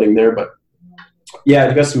go to a wedding there. But yeah,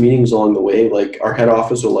 I've got some meetings along the way. Like our head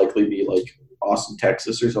office will likely be like Austin,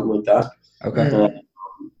 Texas, or something like that. Okay.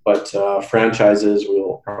 But franchises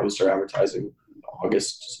we'll probably start advertising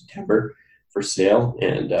August, September for sale,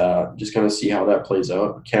 and just kind of see how that plays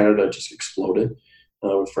out. Canada just exploded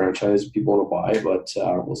with franchise people want to buy, but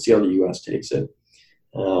we'll see how the U.S. takes it.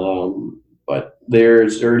 But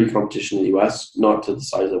there's already competition in the U.S., not to the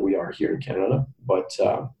size that we are here in Canada, but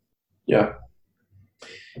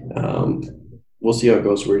we'll see how it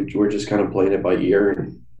goes. We're just kind of playing it by ear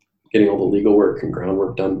and getting all the legal work and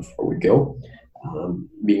groundwork done before we go.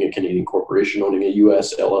 Being a Canadian corporation, owning a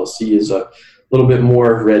U.S. LLC is a little bit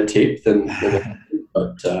more red tape than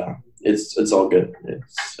but it's all good.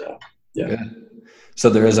 It's Good. So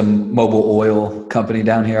there is a mobile oil company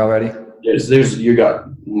down here already? Yes, you got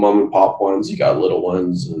mom and pop ones, you got little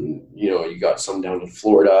ones, and you got some down in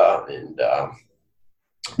Florida, and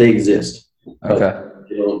they exist. Okay.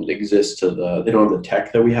 They don't exist they don't have the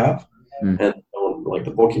tech that we have, and they don't like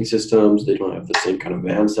the booking systems. They don't have the same kind of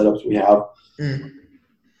van setups we have.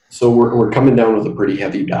 So we're coming down with a pretty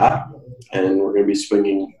heavy bat, and we're going to be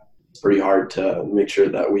swinging pretty hard to make sure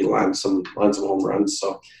that we land some home runs.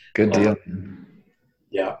 So good deal.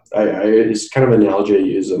 Yeah, it's kind of an analogy I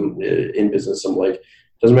use in business. I'm like,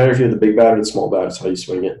 doesn't matter if you have the big bat or the small bat, it's how you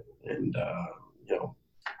swing it, and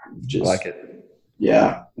just I like it.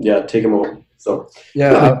 Yeah, take them out. So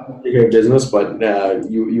yeah, take a business, but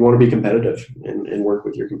you want to be competitive and work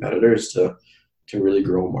with your competitors to really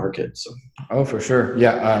grow a market. So for sure.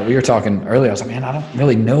 Yeah, we were talking earlier. I was like, man, I don't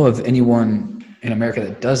really know of anyone in America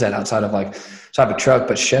that does that outside of like, so I have a truck,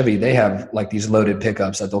 but Chevy, they have like these loaded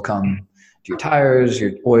pickups that they'll come to your tires,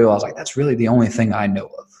 your oil. I was like, that's really the only thing I know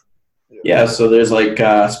of. Yeah, so there's like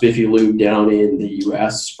Spiffy Lube down in the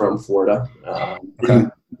U.S. from Florida. Okay.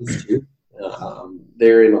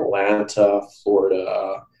 They're in Atlanta,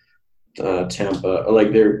 Florida, Tampa.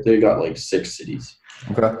 Like they got like 6 cities.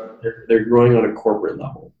 Okay. They're growing on a corporate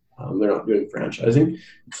level. They're not doing franchising,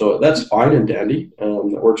 so that's fine and dandy.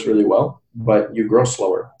 That works really well, but you grow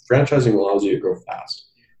slower. Franchising allows you to grow fast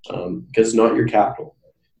because it's not your capital.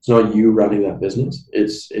 It's not you running that business.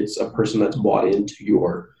 It's a person that's bought into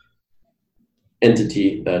your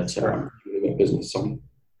entity that's doing that business. So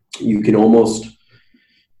you can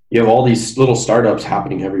you have all these little startups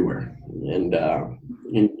happening everywhere, and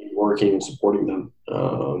working and supporting them.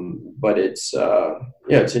 But it's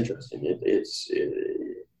interesting.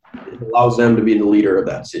 It allows them to be the leader of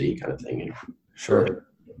that city, kind of thing. Sure.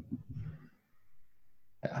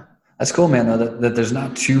 Yeah, that's cool, man. Though that there's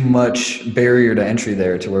not too much barrier to entry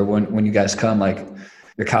there, to where when you guys come, like,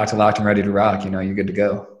 you're cocked, locked, and ready to rock. You're good to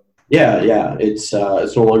go. Yeah. It's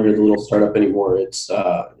no longer the little startup anymore. It's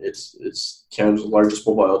Canada's largest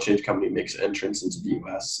mobile oil change company, makes entrance into the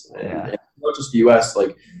U.S. And not just the U.S.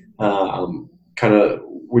 Like,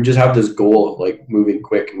 we just have this goal of like moving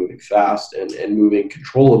quick, and moving fast, and moving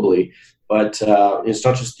controllably. But it's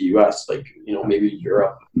not just the U.S. Like, maybe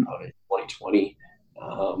Europe in 2020,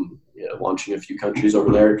 launching a few countries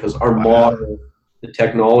over there, because our model, the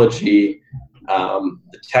technology,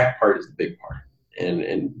 the tech part is the big part.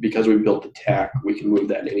 And because we built the tech, we can move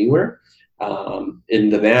that anywhere. And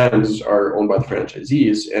the vans are owned by the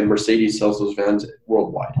franchisees, and Mercedes sells those vans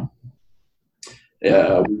worldwide.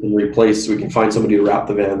 We can find somebody to wrap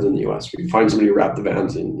the vans in the US. We can find somebody to wrap the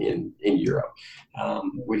vans in Europe.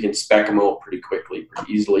 We can spec them out pretty quickly,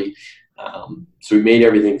 pretty easily. So we made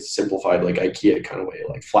everything simplified, like IKEA kind of way,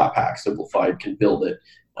 like flat pack, simplified, can build it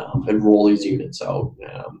and roll these units out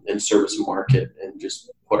and service a market, and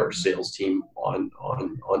just put our sales team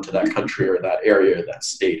onto that country or that area or that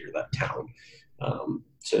state or that town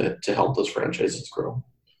to help those franchises grow.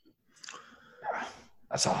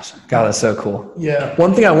 That's awesome. God, that's so cool. Yeah.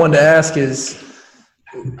 One thing I wanted to ask is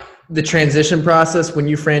the transition process when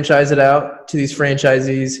you franchise it out to these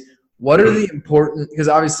franchisees. What are the important, because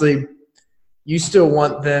obviously you still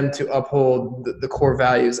want them to uphold the core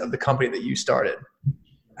values of the company that you started.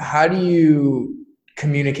 How do you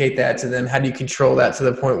communicate that to them? How do you control that to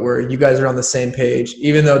the point where you guys are on the same page,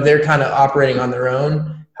 even though they're kind of operating on their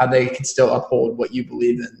own, how they can still uphold what you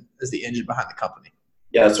believe in as the engine behind the company?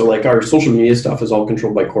 Yeah, so like our social media stuff is all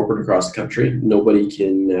controlled by corporate across the country. Nobody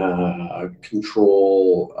can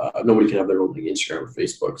nobody can have their own like Instagram or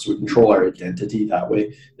Facebook. So we control our identity that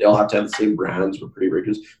way. They all have to have the same brands. We're pretty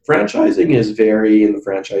rigorous. Franchising is very in the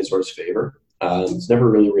franchisor's favor. It's never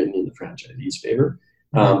really written in the franchisee's favor.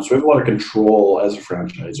 So we have a lot of control as a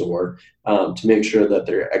franchisor to make sure that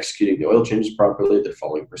they're executing the oil changes properly, they're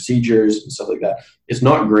following procedures and stuff like that. It's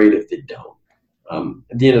not great if they don't.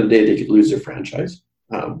 At the end of the day, they could lose their franchise.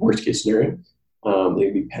 Worst case scenario, they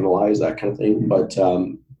could be penalized, that kind of thing. But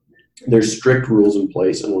there's strict rules in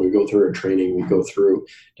place, and when we go through our training, we go through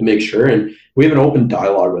to make sure. And we have an open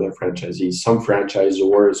dialogue with our franchisees. Some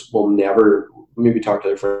franchisors will never maybe talk to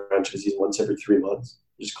their franchisees once every 3 months.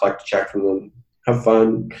 Just collect a check from them, have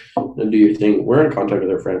fun, and do your thing. We're in contact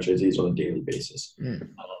with our franchisees on a daily basis.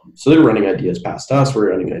 So they're running ideas past us. We're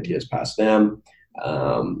running ideas past them.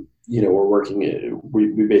 We're working.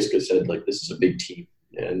 We basically said, like, this is a big team.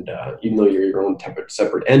 And even though you're your own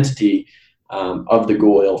separate entity of the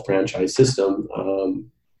Go Oil franchise system,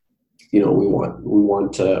 we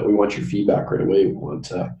want your feedback right away. We want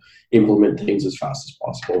to implement things as fast as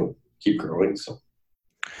possible and keep growing. So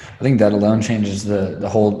I think that alone changes the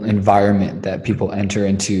whole environment that people enter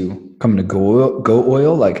into coming to Go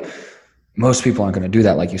Oil. Like, most people aren't going to do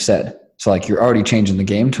that, like you said. So like, you're already changing the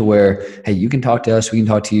game to where, hey, you can talk to us, we can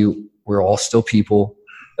talk to you. We're all still people,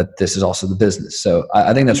 but this is also the business. So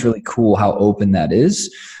I think that's really cool how open that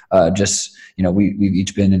is. We've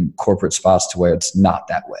each been in corporate spots to where it's not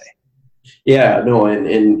that way. Yeah, no, and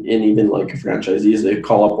even like franchisees, they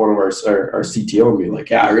call up one of our CTO and be like,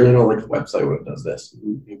 yeah, I really don't like the website when it does this.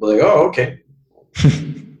 And you'd be like, oh, okay.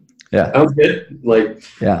 Yeah. Sounds good. Like,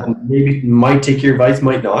 yeah, maybe might take your advice,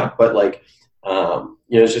 might not, but like,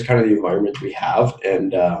 it's just kind of the environment we have.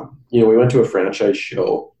 And, we went to a franchise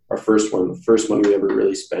show, the first one we ever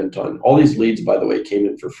really spent on. All these leads, by the way, came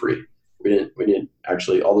in for free. We didn't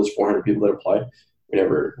actually, all those 400 people that applied, we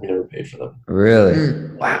never paid for them.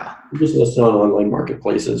 Really? Wow. We just listed on online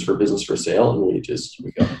marketplaces for business for sale, and we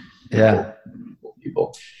got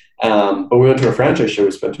people. But we went to a franchise show.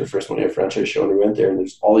 We spent our first money at a franchise show, and we went there, and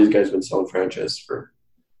there's all these guys have been selling franchise for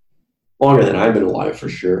longer than I've been alive, for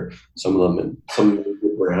sure. Some of them, and some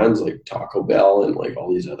brands like Taco Bell and like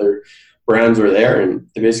all these other brands were there, and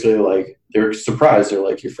they basically like they were surprised. They're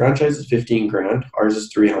like, your franchise is 15 grand, ours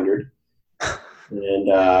is 300,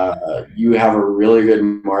 and you have a really good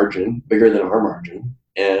margin, bigger than our margin,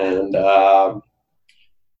 and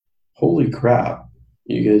holy crap,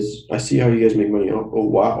 you guys! I see how you guys make money. Oh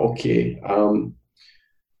wow, okay.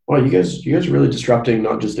 Well, you guys are really disrupting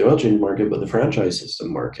not just the oil change market, but the franchise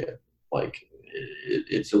system market. Like,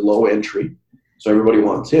 it's a low entry, so everybody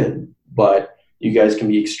wants in, but you guys can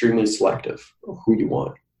be extremely selective of who you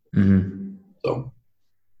want. Mm-hmm. So,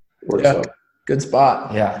 works out. Good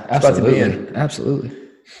spot. Yeah, Spot to be absolutely. in. Absolutely.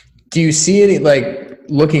 Do you see any, like,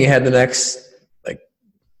 looking ahead the next, like,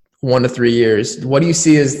 1 to 3 years, what do you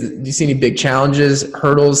see do you see any big challenges,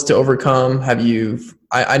 hurdles to overcome?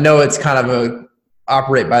 I know it's kind of a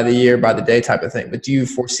operate by the year, by the day type of thing, but do you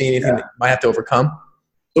foresee anything that you might have to overcome?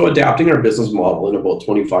 So adapting our business model in about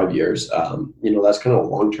 25 years, that's kind of a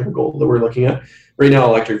long-term goal that we're looking at. Right now,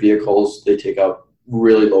 electric vehicles, they take up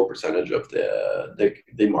really low percentage of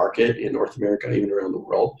the market in North America, even around the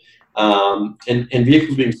world. And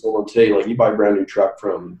vehicles being sold on today, like you buy a brand new truck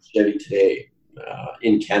from Chevy today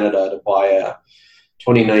in Canada to buy a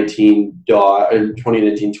 2019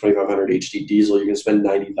 2500 HD diesel, you're going to spend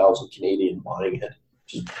 90,000 Canadian buying it,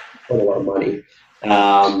 which is quite a lot of money.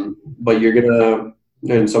 But you're going to,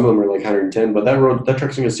 and some of them are like 110, but that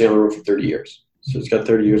truck's going to stay on the road for 30 years. So it's got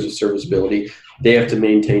 30 years of serviceability. They have to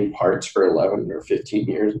maintain parts for 11 or 15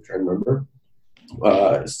 years, I'm trying to remember.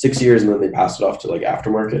 6 years, and then they pass it off to like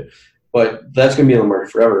aftermarket. But that's going to be on the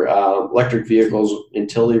market forever. Electric vehicles,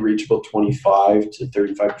 until they reach about 25 to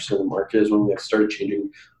 35% of the market, is when we have to start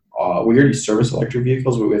changing. We already service electric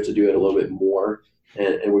vehicles, but we have to do it a little bit more.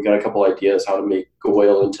 And we got a couple ideas how to make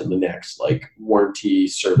oil into the next, like warranty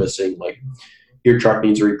servicing, like your truck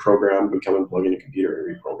needs reprogrammed, we come and plug in a computer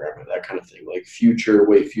and reprogram it, that kind of thing, like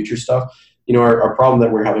future stuff. Our problem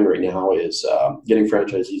that we're having right now is getting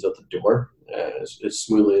franchisees out the door as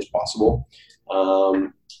smoothly as possible.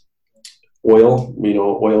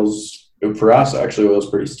 Oil's for us, actually, oil's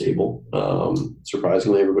pretty stable.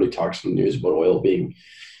 Surprisingly, everybody talks in the news about oil being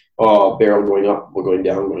barrel going up, or going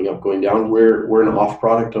down, going up, going down. We're an off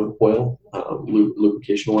product of oil,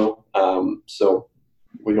 lubrication oil. So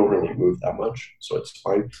we don't really move that much, so it's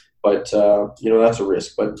fine. But that's a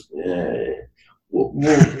risk. But we'll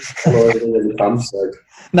everything as it comes.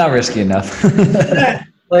 Not risky enough.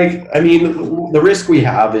 The risk we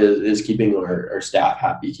have is keeping our staff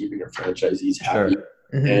happy, keeping our franchisees happy, Sure.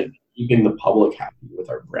 and keeping the public happy with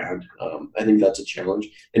our brand. I think that's a challenge,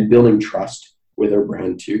 and building trust with our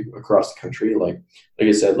brand too across the country. Like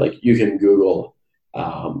I said, like you can Google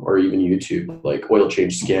or even YouTube, like oil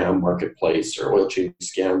change scam marketplace or oil change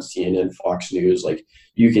scam CNN, Fox News. Like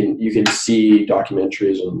you can see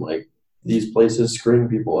documentaries on like these places screwing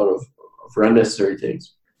people out of for unnecessary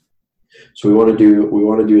things. So we want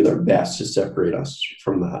to do our best to separate us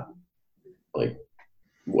from that, like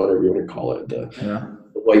whatever you want to call it, the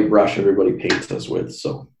white brush everybody paints us with.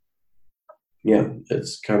 So yeah,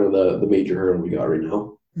 it's kind of the major hurdle we got right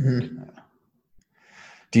now. Mm-hmm.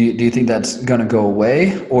 Do you think that's going to go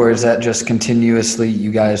away, or is that just continuously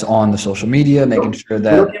you guys on the social media making sure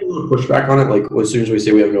that? We don't get a little pushback on it. Like as soon as we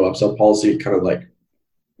say we have no upsell policy, it kind of like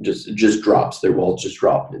just drops. Their wallets just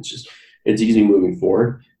drop, and it's easy moving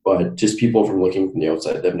forward. But just people from looking from the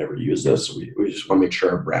outside, they've never used this. So we just want to make sure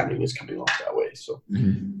our branding is coming off that way. So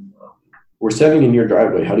we're sending in your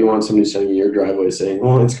driveway. How do you want somebody sending in your driveway saying,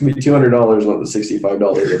 "Oh, it's gonna be $200, not the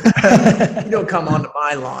 $65"? You don't come onto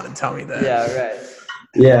my lawn and tell me that. Yeah, right.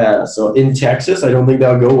 Yeah. So in Texas, I don't think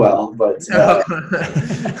that'll go well. But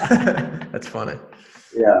that's funny.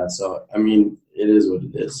 Yeah. So I mean, it is what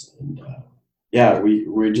it is, and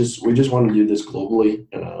we just want to do this globally.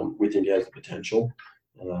 We think it has the potential.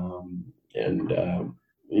 We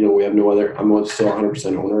have no other. I'm still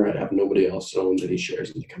 100% owner. I have nobody else that owns any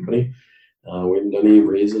shares in the company. We haven't done any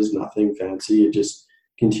raises, nothing fancy. It just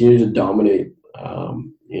continue to dominate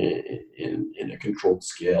in a controlled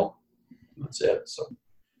scale. That's it. So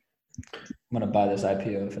I'm gonna buy this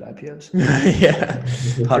IPO if it IPOs. Yeah,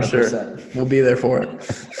 for sure. We'll be there for it.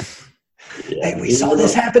 Yeah. Hey, we saw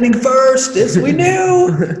this happening first. We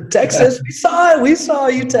knew. Texas, we saw it. We saw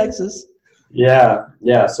you, Texas. Yeah.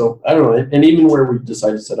 So I don't know. And even where we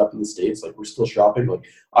decided to set up in the States, like we're still shopping. Like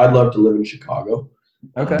I'd love to live in Chicago.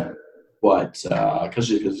 Okay. But because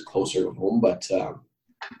it's closer to home. But our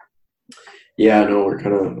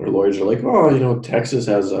lawyers are like, oh, Texas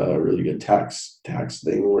has a really good tax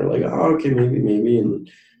thing. We're like, oh, okay, maybe. And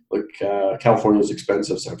like California is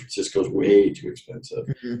expensive. San Francisco is way too expensive.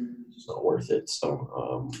 Mm-hmm. It's not worth it.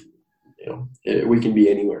 So we can be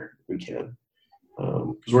anywhere. We can.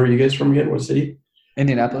 Because where are you guys from again? What city?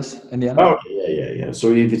 Indianapolis, Indiana. Oh, yeah.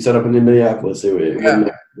 So if you set up in Indianapolis, they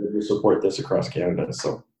would support this across Canada.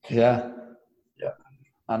 So yeah.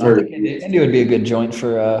 I Or- think India would be a good joint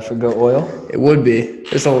for Go Oil. It would be.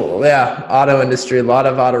 There's auto industry, a lot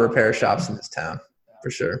of auto repair shops in this town, for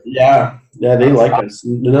sure. Yeah, they like us.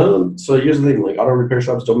 No, so here's the thing: like auto repair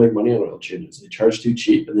shops don't make money on oil changes. They charge too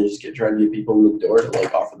cheap, and they just trying to get people in the door to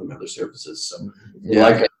like offer them other services. So they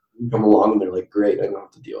like it. You come along, and they're like, "Great, I don't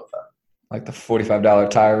have to deal with that." Like the $45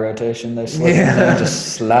 tire rotation, they slip in there and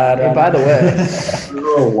just slide. Hey, right by in. the way,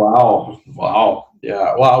 Oh wow,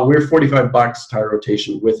 yeah. Wow, we're $45 tire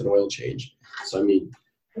rotation with an oil change. So I mean,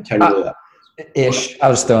 technically that Ish. I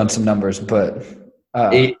was throwing some numbers, but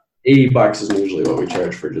 $80 is usually what we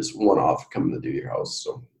charge for just one off coming to do your house.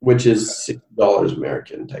 So which is $60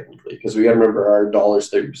 American technically, because we got to remember our dollar's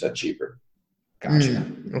 30% cheaper. gotcha.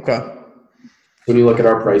 okay. When you look at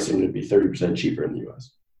our pricing, it'd be 30% cheaper in the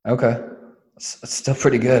U.S. Okay. That's still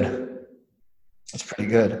pretty good. That's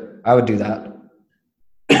pretty good. I would do that.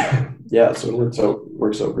 Yeah, so it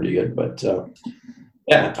works out pretty good. But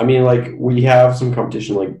yeah, I mean, like we have some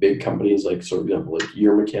competition, like big companies, like for example, like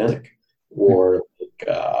Your Mechanic, or like,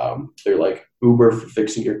 they're like Uber for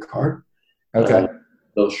fixing your car. Okay.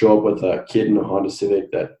 They'll show up with a kid in a Honda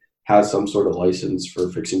Civic that has some sort of license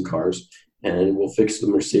for fixing cars, and will fix the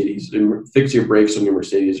Mercedes, fix your brakes on your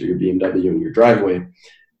Mercedes or your BMW in your driveway.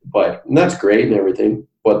 And that's great and everything.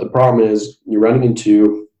 But the problem is you're running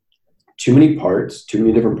into too many parts, too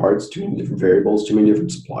many different parts, too many different variables, too many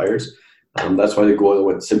different suppliers. That's why the Go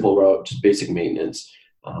went simple route, just basic maintenance,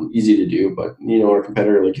 easy to do. But our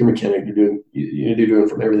competitor, like Your Mechanic, you're doing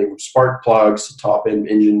from everything from spark plugs to top end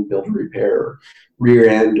engine build and repair, or rear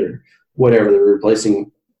end, or whatever. They're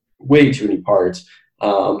replacing way too many parts.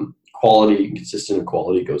 Quality, consistent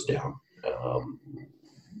quality goes down.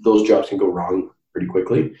 Those jobs can go wrong pretty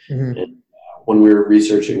quickly. Mm-hmm. And when we were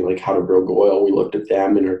researching like how to grow Go Oil, we looked at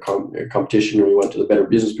them in our competition, and we went to the Better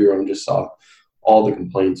Business Bureau and just saw all the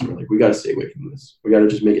complaints. And we're like, we got to stay away from this. We got to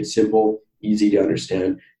just make it simple, easy to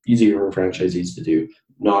understand, easy for franchisees to do,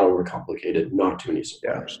 not overcomplicated, not too many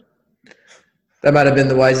suppliers. That might have been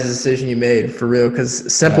the wisest decision you made, for real,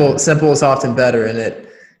 because simple is often better, and it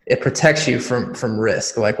protects you from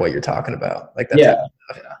risk, like what you're talking about. Like that. Yeah.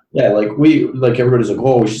 Like everybody's like,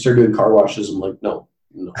 oh, we should start doing car washes. I'm like, no.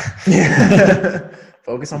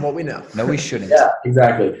 Focus on what we know. No, we shouldn't. Yeah,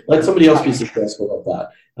 exactly. Let somebody else be successful at that.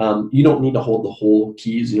 You don't need to hold the whole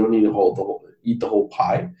keys. You don't need to eat the whole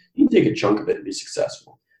pie. You can take a chunk of it and be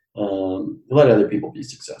successful. Let other people be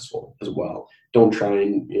successful as well. Don't try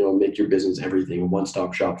and make your business everything, a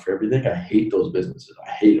one-stop shop for everything. I hate those businesses.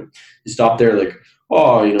 I hate them. You stop there like,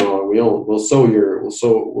 oh, we'll sew your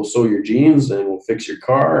jeans, and we'll fix your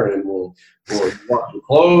car, and we'll wash your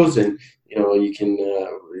clothes, and you can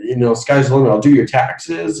sky's the limit. I'll do your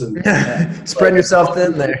taxes and spread yourself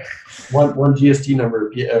thin there. One GST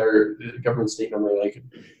number or government state number, like it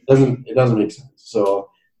doesn't make sense. So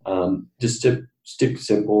just to stick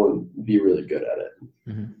simple and be really good at it.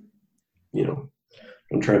 Mm-hmm.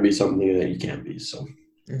 Don't try to be something that you can't be. So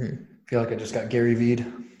I feel like I just got Gary V'd.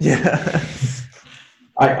 Yeah.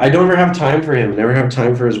 I don't ever have time for him. Never have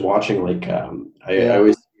time for his watching. Like I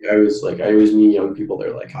always meet young people.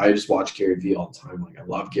 They're like, I just watch Gary Vee all the time. Like I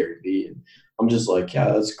love Gary Vee, and I'm just like,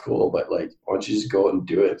 yeah, that's cool, but like, why don't you just go and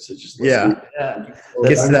do it? So just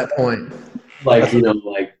Gets to that point. Like you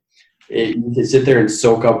can sit there and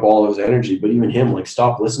soak up all his energy, but even him, like,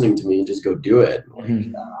 stop listening to me and just go do it,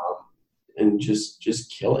 and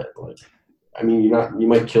just kill it. Like, I mean, you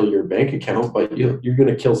might kill your bank account, but you're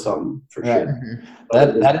gonna kill something for sure.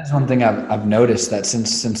 That is one thing I've noticed, that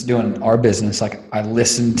since doing our business, like I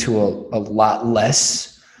listen to a lot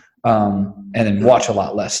less, and then watch a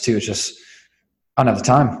lot less too. It's just I don't have the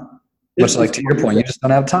time. Much like to your point, you just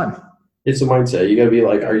don't have time. It's a mindset. You got to be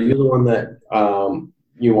like, are you the one that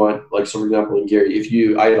you want? Like, so for example, in Gary, if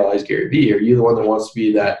you idolize Gary Vee, are you the one that wants to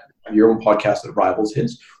be that your own podcast that rivals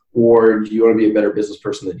his? Or do you want to be a better business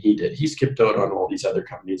person than he did? He skipped out on all these other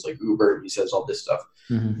companies like Uber, and he says all this stuff.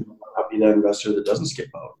 Mm-hmm. Why not be that investor that doesn't skip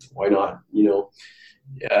out? Why not? You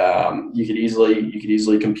could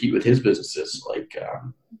easily compete with his businesses. Like,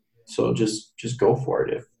 so just go for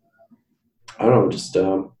it. If I don't know, just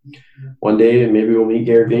one day maybe we'll meet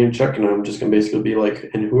Gary Vaynerchuk, and I'm just gonna basically be like,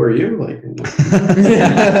 and who are you? Like,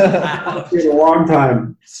 it's been a long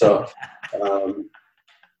time. So.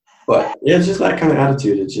 But yeah, it's just that kind of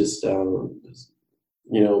attitude. It's just,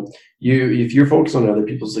 if you're focused on other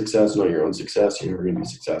people's success, not your own success, you're never going to be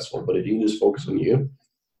successful. But if you can just focus on you,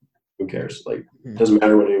 who cares? Like, it doesn't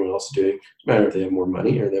matter what anyone else is doing. It doesn't matter if they have more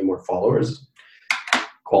money or they have more followers.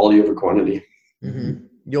 Quality over quantity. Mm-hmm.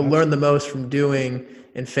 You'll learn the most from doing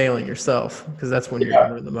and failing yourself, because that's when you're going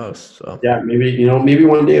to learn the most. So yeah, maybe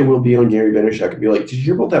one day we'll be on Gary Vaynerchuk and be like, did you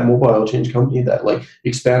hear about that mobile oil change company that like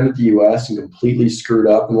expanded the US and completely screwed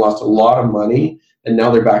up and lost a lot of money, and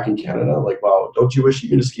now they're back in Canada? Like, wow, don't you wish you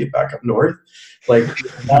could escape back up north? Like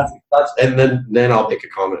that's and then I'll make a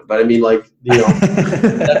comment. But I mean, like,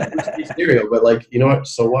 that's stereo, but like, you know what,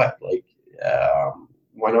 so what? Like,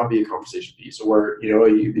 why not be a conversation piece? Or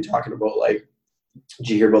you'd be talking about like, did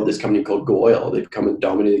you hear about this company called Go Oil? They've come and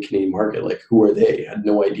dominated the Canadian market. Like, who are they? I had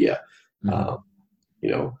no idea.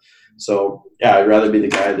 So yeah, I'd rather be the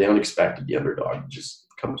guy, the unexpected, the underdog, just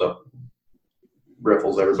comes up,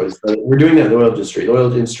 riffles everybody's. We're doing that in the oil industry. The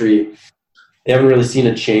oil industry, they haven't really seen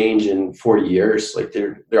a change in 40 years. Like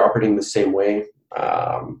they're operating the same way,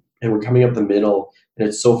 and we're coming up the middle. And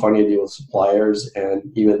it's so funny to deal with suppliers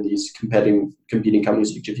and even these competing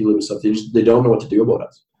companies like Jiffy Lube and stuff. They don't know what to do about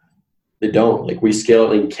us. They don't. Like, we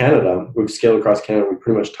scale in Canada. We've scaled across Canada. We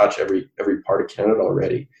pretty much touch every part of Canada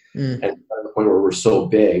already. And at the point where we're so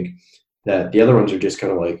big that the other ones are just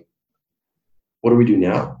kind of like, what do we do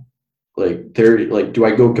now? Like, they're like, do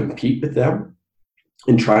I go compete with them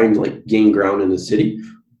and try and like gain ground in the city,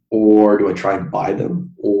 or do I try and buy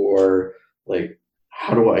them, or like,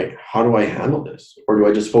 how do I handle this, or do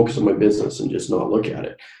I just focus on my business and just not look at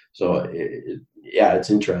it? So it's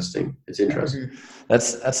interesting. It's interesting.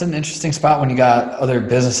 That's an interesting spot when you got other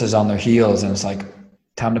businesses on their heels and it's like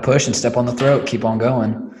time to push and step on the throat, keep on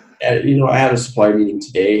going. I had a supplier meeting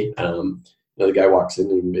today. The guy walks in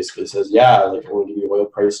and basically says, yeah, like, I want to give you oil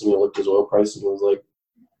price. And I looked at his oil price and I was like,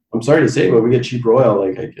 I'm sorry to say, but we get cheaper oil.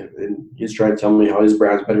 Like, and he's trying to tell me how his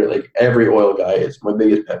brand's better. Like, every oil guy is my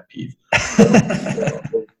biggest pet peeve.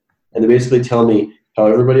 And they basically tell me how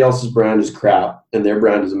everybody else's brand is crap and their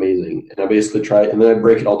brand is amazing. And I basically try, and then I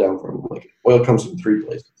break it all down for them. Like, oil comes from 3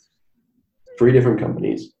 places, 3 different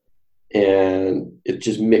companies, and it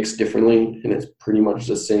just mixed differently. And it's pretty much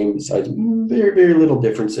the same besides very, very little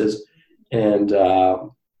differences. And,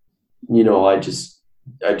 I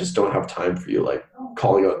just don't have time for you, like,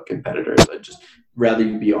 calling out competitors. I'd just rather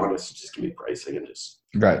you be honest, just give me pricing and just,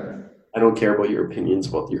 right. I don't care about your opinions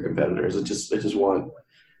about your competitors. I just want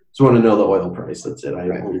to know the oil price. That's it. I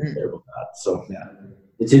don't really care about that. So yeah,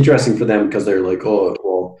 it's interesting for them because they're like, oh,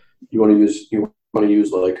 well, you want to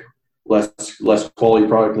use like less quality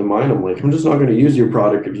product than mine. I'm like, I'm just not going to use your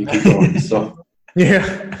product if you keep going. So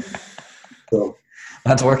yeah, so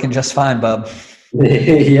that's working just fine, bub.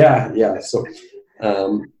 yeah. So I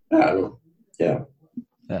don't know. Yeah.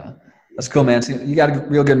 That's cool, man. So you got a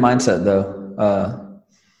real good mindset, though.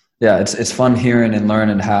 Yeah, it's fun hearing and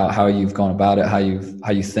learning how you've gone about it, how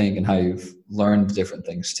you think, and how you've learned different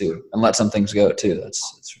things too, and let some things go too.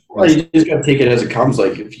 Well, you just gotta take it as it comes.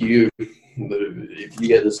 Like, if you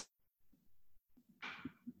get this,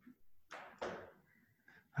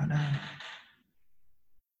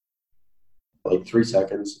 like 3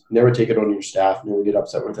 seconds, never take it on your staff, never get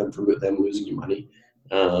upset with them for them losing you money.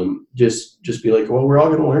 Just be like, well, we're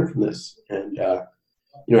all gonna learn from this, and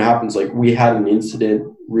it happens. Like, we had an incident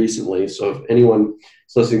recently, so if anyone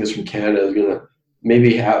is listening to this from Canada is gonna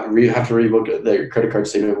maybe have to relook at their credit card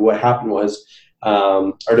statement. What happened was,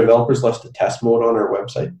 our developers left the test mode on our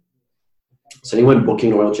website, so anyone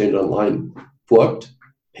booking an oil change online booked,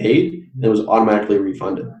 paid, and it was automatically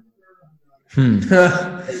refunded. We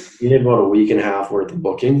did about a week and a half worth of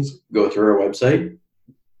bookings go through our website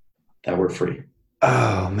that were free.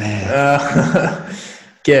 Oh man.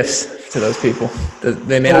 Gifts to those people that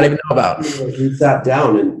they may not even know about. We sat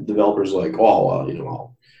down and developers were like, oh,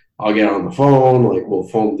 well, I'll get on the phone. Like, we'll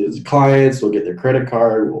phone these clients. We'll get their credit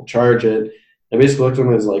card. We'll charge it. I basically looked at them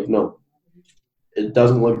and was like, no, it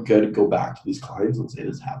doesn't look good to go back to these clients and say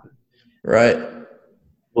this happened. Right.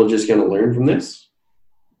 We're just going to learn from this,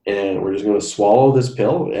 and we're just going to swallow this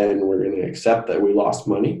pill, and we're going to accept that we lost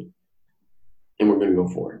money, and we're going to go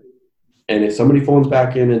forward. And if somebody phones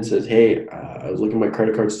back in and says, hey, I was looking at my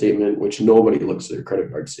credit card statement, which nobody looks at their credit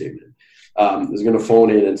card statement, is going to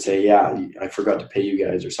phone in and say, yeah, I forgot to pay you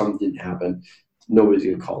guys, or something didn't happen, nobody's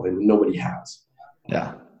going to call in. Nobody has.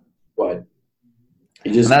 Yeah. But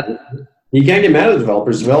you can't get mad at the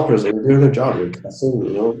developers. Developers, they're doing their job. They're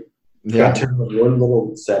testing, got to one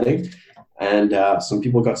little setting. And some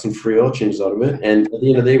people got some free oil changes out of it. And at the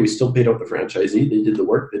end of the day, we still paid out the franchisee. They did the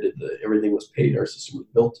work. Everything was paid. Our system was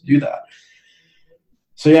built to do that.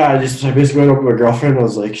 So yeah, I basically went up with my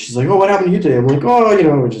girlfriend. She's like, oh, what happened to you today? I'm like, oh,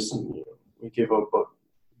 we gave out about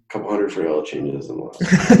a couple hundred free oil changes. And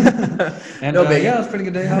and no, yeah, it was a pretty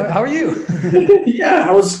good day. How are you? Yeah,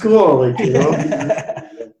 how was school? How's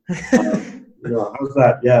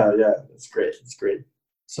that? Yeah, it's great. It's great.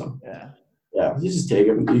 So yeah. Yeah, you just take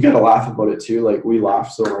them. You got to laugh about it too. Like, we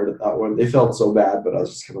laughed so hard at that one. They felt so bad, but I was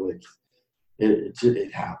just kind of like,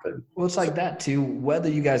 it happened. Well, it's like that too. Whether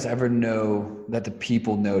you guys ever know that the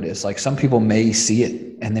people notice, like some people may see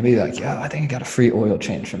it and they may be like, yeah, I think I got a free oil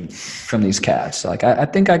change from these cats. Like, I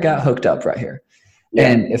think I got hooked up right here. Yeah.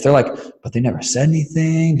 And if they're like, but they never said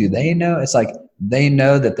anything, do they know? It's like, they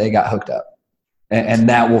know that they got hooked up. And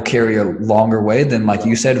that will carry a longer way than, like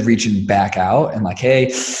you said, reaching back out and like,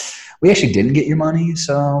 hey, we actually didn't get your money,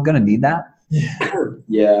 so I'm going to need that.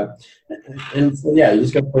 Yeah. And so, yeah, you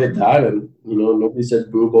just got to play it that. And, nobody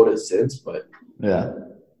said boo about it since, but yeah,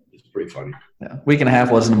 it's pretty funny. Yeah. Week and a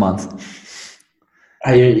half wasn't a month.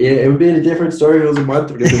 It would be a different story if it was a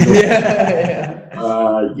month.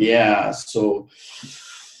 Yeah. So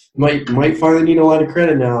might finally need a line of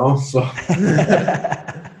credit now. So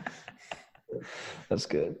that's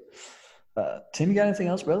good. Tim, you got anything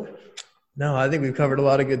else, brother? No, I think we've covered a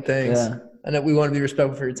lot of good things. Yeah. I know we want to be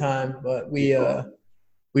respectful for your time, but we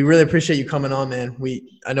really appreciate you coming on, man.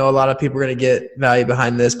 I know a lot of people are going to get value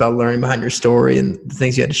behind this, about learning behind your story and the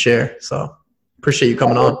things you had to share. So appreciate you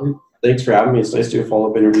coming on. Thanks for having me. It's nice to do a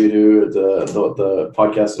follow-up interview to the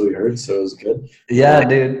podcast that we heard, so it was good. Yeah,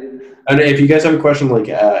 dude. And if you guys have a question, like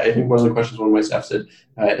I think one of the questions one of my staff said,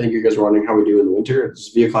 I think you guys were wondering how we do in the winter. It's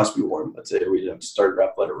via Class B1. That's it. We have to start,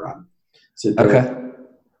 rep, let it run. Sit there, Okay.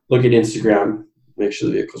 Look at Instagram, make sure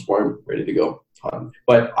the vehicle's warm, ready to go.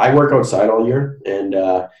 But I work outside all year, and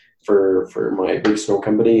for my big snow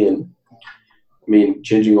company, and I mean,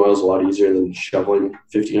 changing oil is a lot easier than shoveling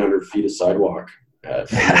 1,500 feet of sidewalk.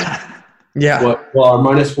 Yeah. Well, our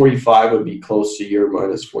minus 45 would be close to your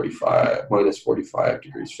minus 45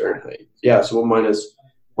 degrees Fahrenheit. Yeah, so minus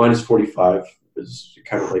 45 is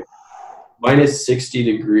kind of like minus 60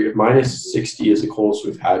 is the coldest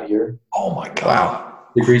we've had here. Oh my God. Wow.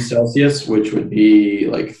 Degrees Celsius, which would be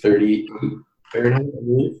like 30 Fahrenheit, I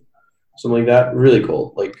believe. Something like that. Really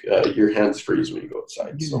cold. Like your hands freeze when you go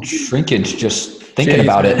outside. So. Shrinkage just thinking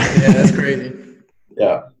about it. Yeah, that's crazy.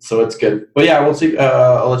 Yeah, so it's good. But yeah, we'll see.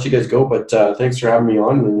 I'll let you guys go. But thanks for having me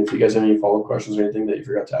on. And if you guys have any follow-up questions or anything that you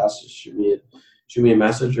forgot to ask, just shoot me a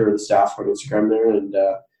message or the staff on Instagram there. And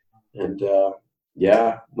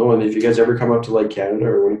if you guys ever come up to like Canada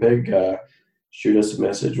or Winnipeg, shoot us a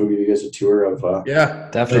message. We'll give you guys a tour of. Yeah,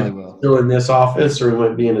 definitely will. Still in this office, or we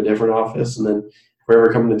might be in a different office, and then. If we're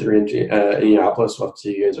ever coming to Indianapolis, we'll have to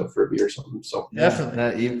see you guys out for a beer or something. So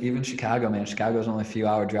definitely, even Chicago, man. Chicago's only a few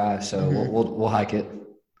hour drive, so we'll hike it.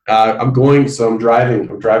 I'm driving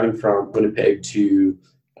from Winnipeg to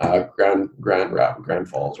Grand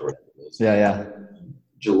Falls or whatever it is. Yeah.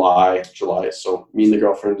 July. So me and the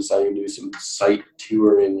girlfriend decided to do some site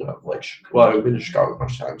touring of we've been to Chicago a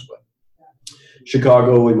bunch of times, but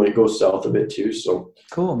Chicago we might go south a bit too. So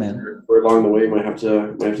cool, man. We're along the way. Might have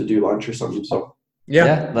to do lunch or something. So.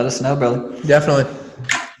 Yeah, let us know, brother. Definitely.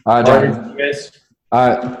 All right, John. All right, guys. All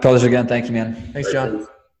right, brothers again. Thank you, man. Thanks, John.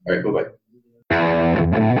 All right, bye-bye.